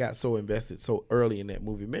how I got so invested so early in that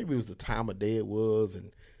movie. Maybe it was the time of day it was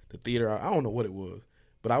and the theater. I don't know what it was.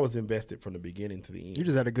 But I was invested from the beginning to the end. You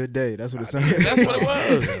just had a good day. That's what it sounded. That's what it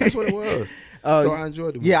was. That's what it was. So I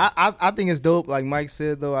enjoyed the movie. Yeah, I think it's dope. Like Mike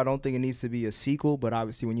said, though, I don't think it needs to be a sequel. But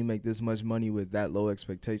obviously, when you make this much money with that low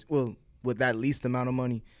expectation, well, with that least amount of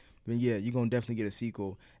money, then yeah, you're gonna definitely get a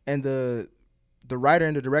sequel. And the writer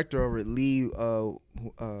and the director over at Lee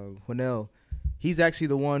Whannell, he's actually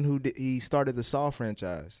the one who he started the Saw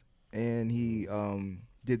franchise, and he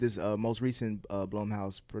did this most recent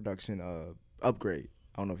Blumhouse production, Upgrade.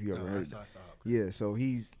 I don't know if you ever heard. Yeah, so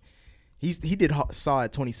he did Saw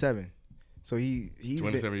at 27. So he's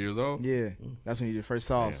 27 years old? Yeah, that's when he did first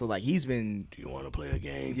Saw. Damn. So like he's been. Do you want to play a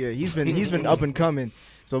game? Yeah, he's been up and coming.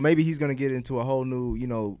 So maybe he's gonna get into a whole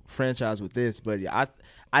new franchise with this. But yeah,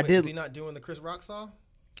 I did. Is he not doing the Chris Rock Saw?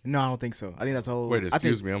 No, I don't think so. I think that's a whole. Wait, I think-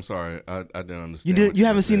 excuse me. I'm sorry. I didn't understand. You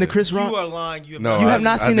haven't seen the Chris Rock? You are lying. You have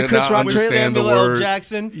not seen the Chris Rock trailer? Understand the Samuel L. words.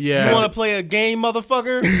 Jackson. Yeah. You want to play a game,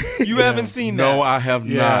 motherfucker? You haven't seen that. No, I have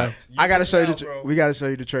not. I gotta show you missed the. out, bro. We gotta show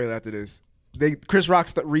you the trailer after this. Chris Rock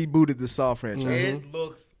rebooted the Saw franchise. It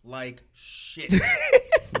looks like shit.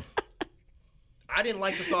 I didn't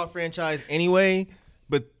like the Saw franchise anyway,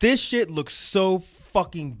 but this shit looks so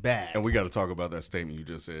fucking bad. And we got to talk about that statement you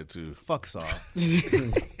just said too. Fuck Saw.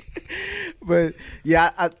 But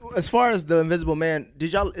yeah, as far as the Invisible Man,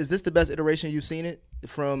 is this the best iteration you've seen it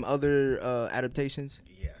from other adaptations?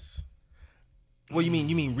 Yes. Well, you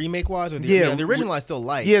mean remake wise or the original? I still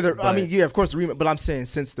like. Yeah, but of course the remake. But I'm saying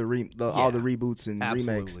since all the reboots and remakes.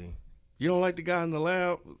 absolutely. You don't like the guy in the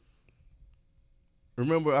lab?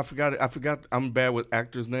 Remember, I forgot. I'm bad with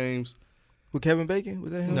actors' names. With Kevin Bacon,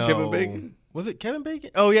 was that him? No. Kevin Bacon? Was it Kevin Bacon?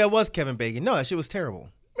 Oh yeah, it was Kevin Bacon. No, that shit was terrible.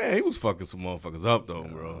 Man, he was fucking some motherfuckers up though,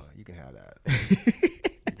 bro. You can have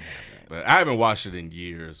that. But I haven't watched it in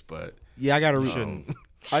years. But Yeah, I gotta.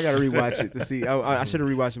 I gotta rewatch it to see. I should have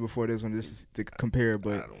rewatched it before this one just to compare.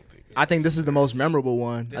 But I think this is the most memorable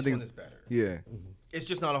one. This I think one is better. Yeah. It's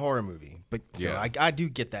just not a horror movie, but so I do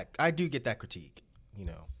get that. I do get that critique,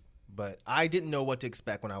 But I didn't know what to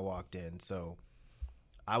expect when I walked in, so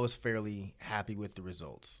I was fairly happy with the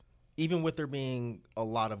results. Even with there being a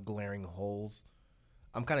lot of glaring holes,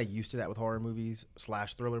 I'm kind of used to that with horror movies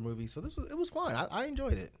 / thriller movies. So it was fun. I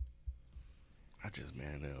enjoyed it. I just,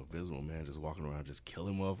 man, the Invisible Man just walking around just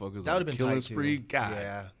killing motherfuckers. That would have been killing tight, spree. too. God,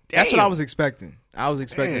 Yeah. That's what I was expecting. I was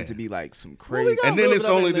expecting it to be like some crazy. And then it's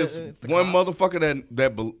only the this one motherfucker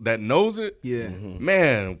that knows it. Yeah.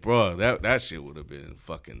 Man, bro, that shit would have been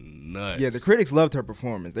fucking nuts. Yeah, the critics loved her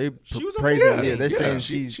performance. They She was praised her. amazing. Yeah, they're saying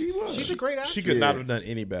she was. She's a great actress. She could not have done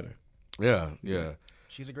any better. Yeah.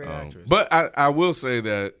 She's a great actress. But I will say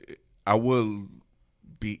that I will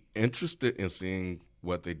be interested in seeing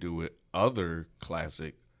what they do with other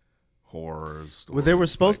classic horrors. Well, they were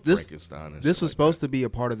supposed like this Frankenstein and this shit was like supposed to be a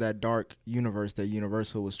part of that dark universe that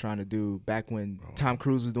Universal was trying to do back when Tom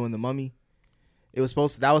Cruise was doing The Mummy. That was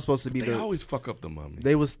supposed to be They always fuck up The Mummy.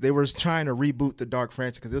 They were trying to reboot the dark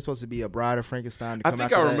franchise because it was supposed to be a Bride of Frankenstein. To I come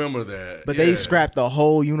think after I that. remember that. But yeah. they scrapped the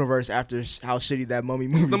whole universe after how shitty that Mummy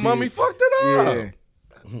movie. The did. Mummy fucked it up. Yeah.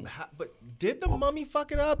 But did the Mummy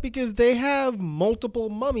fuck it up? Because they have multiple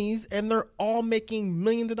mummies and they're all making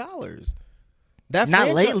millions of dollars. That Not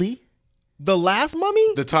franchise- lately. The last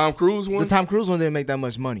Mummy? The Tom Cruise one? The Tom Cruise one didn't make that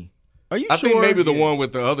much money. Are you I sure? think maybe the one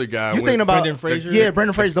with the other guy. You with- thinking about Brendan Fraser? Yeah,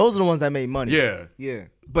 Brendan Fraser. Those are the ones that made money. Yeah. Yeah.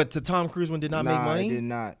 But the Tom Cruise one did not make money? It did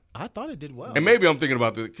not. I thought it did well. And maybe I'm thinking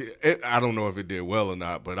about I don't know if it did well or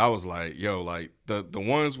not, but I was like, yo, like the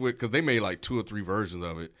ones with, because they made like 2 or 3 versions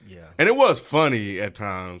of it. Yeah. And it was funny at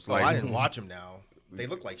times. Oh, Like I didn't watch them now. They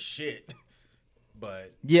look like shit.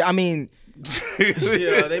 But Yeah, I mean,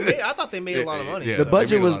 yeah, I thought they made a lot of money. Yeah. the they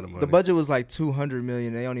budget made a was lot of money. the budget was like $200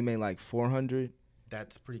 million. They only made like $400.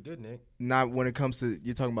 That's pretty good, Nick. Not when it comes to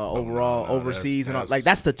you're talking about overall no, overseas and all. that's- Like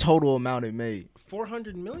that's the total amount it made.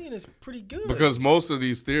 $400 million is pretty good. Because most of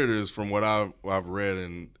these theaters, from what I've read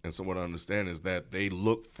and somewhat understand, is that they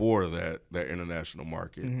look for that international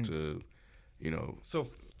market to, so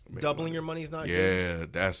doubling your money is not good. yeah,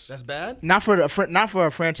 that's Bad? Not for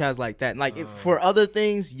a franchise like that. Like for other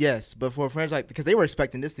things, yes, but for a franchise like because they were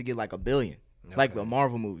expecting this to get like $1 billion, like a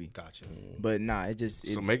Marvel movie. Gotcha. But nah, it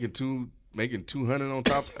so making 200 on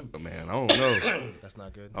top. Man, I don't know. That's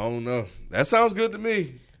not good. I don't know. That sounds good to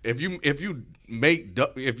me. If you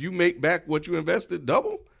make back what you invested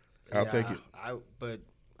double, I'll take it. But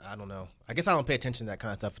I don't know. I guess I don't pay attention to that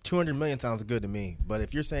kind of stuff. $200 million sounds good to me. But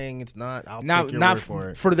if you're saying it's not, I'll take your word for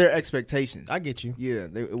it. For their expectations. I get you. Yeah,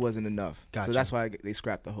 it wasn't enough. Gotcha. So that's why they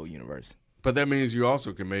scrapped the whole universe. but that means you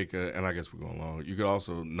also can make and I guess we're going along. You could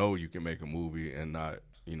also know you can make a movie and not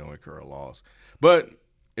incur a loss. But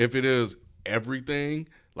if it is everything,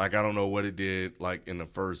 like I don't know what it did like in the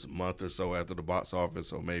first month or so after the box office,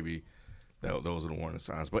 so maybe those are the warning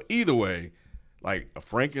signs. But either way, like a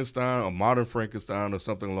Frankenstein, a modern Frankenstein or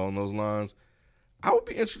something along those lines, I would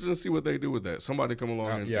be interested to see what they do with that. Somebody come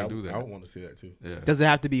along and do that. I would want to see that too. Yeah. Does it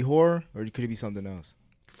have to be horror or could it be something else?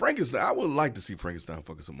 Frankenstein, I would like to see Frankenstein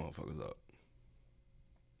fucking some motherfuckers up.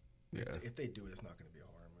 Yeah. If they do it, it's not going to be a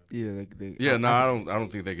horror movie. Yeah, I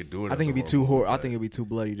don't think they could do it. I think it'd be too horror. I think it'd be too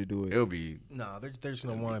bloody to do it. It'll be. No, they're just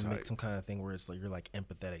going to want to tight. make some kind of thing where it's like you're like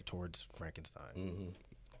empathetic towards Frankenstein.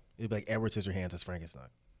 It'd be like Edward Scissorhands as Frankenstein.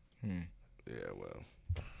 Yeah,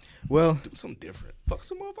 Well, do something different. Fuck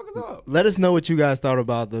some motherfuckers up. let us know what you guys thought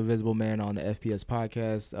about The Invisible Man on the FPS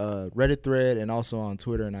podcast, Reddit thread, and also on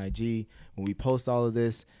Twitter and IG. When we post all of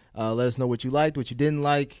this, let us know what you liked, what you didn't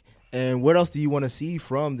like, and what else do you want to see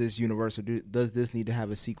from this universe, or does this need to have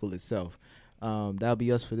a sequel itself? That'll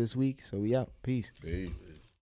be us for this week. So we out. Peace. Hey.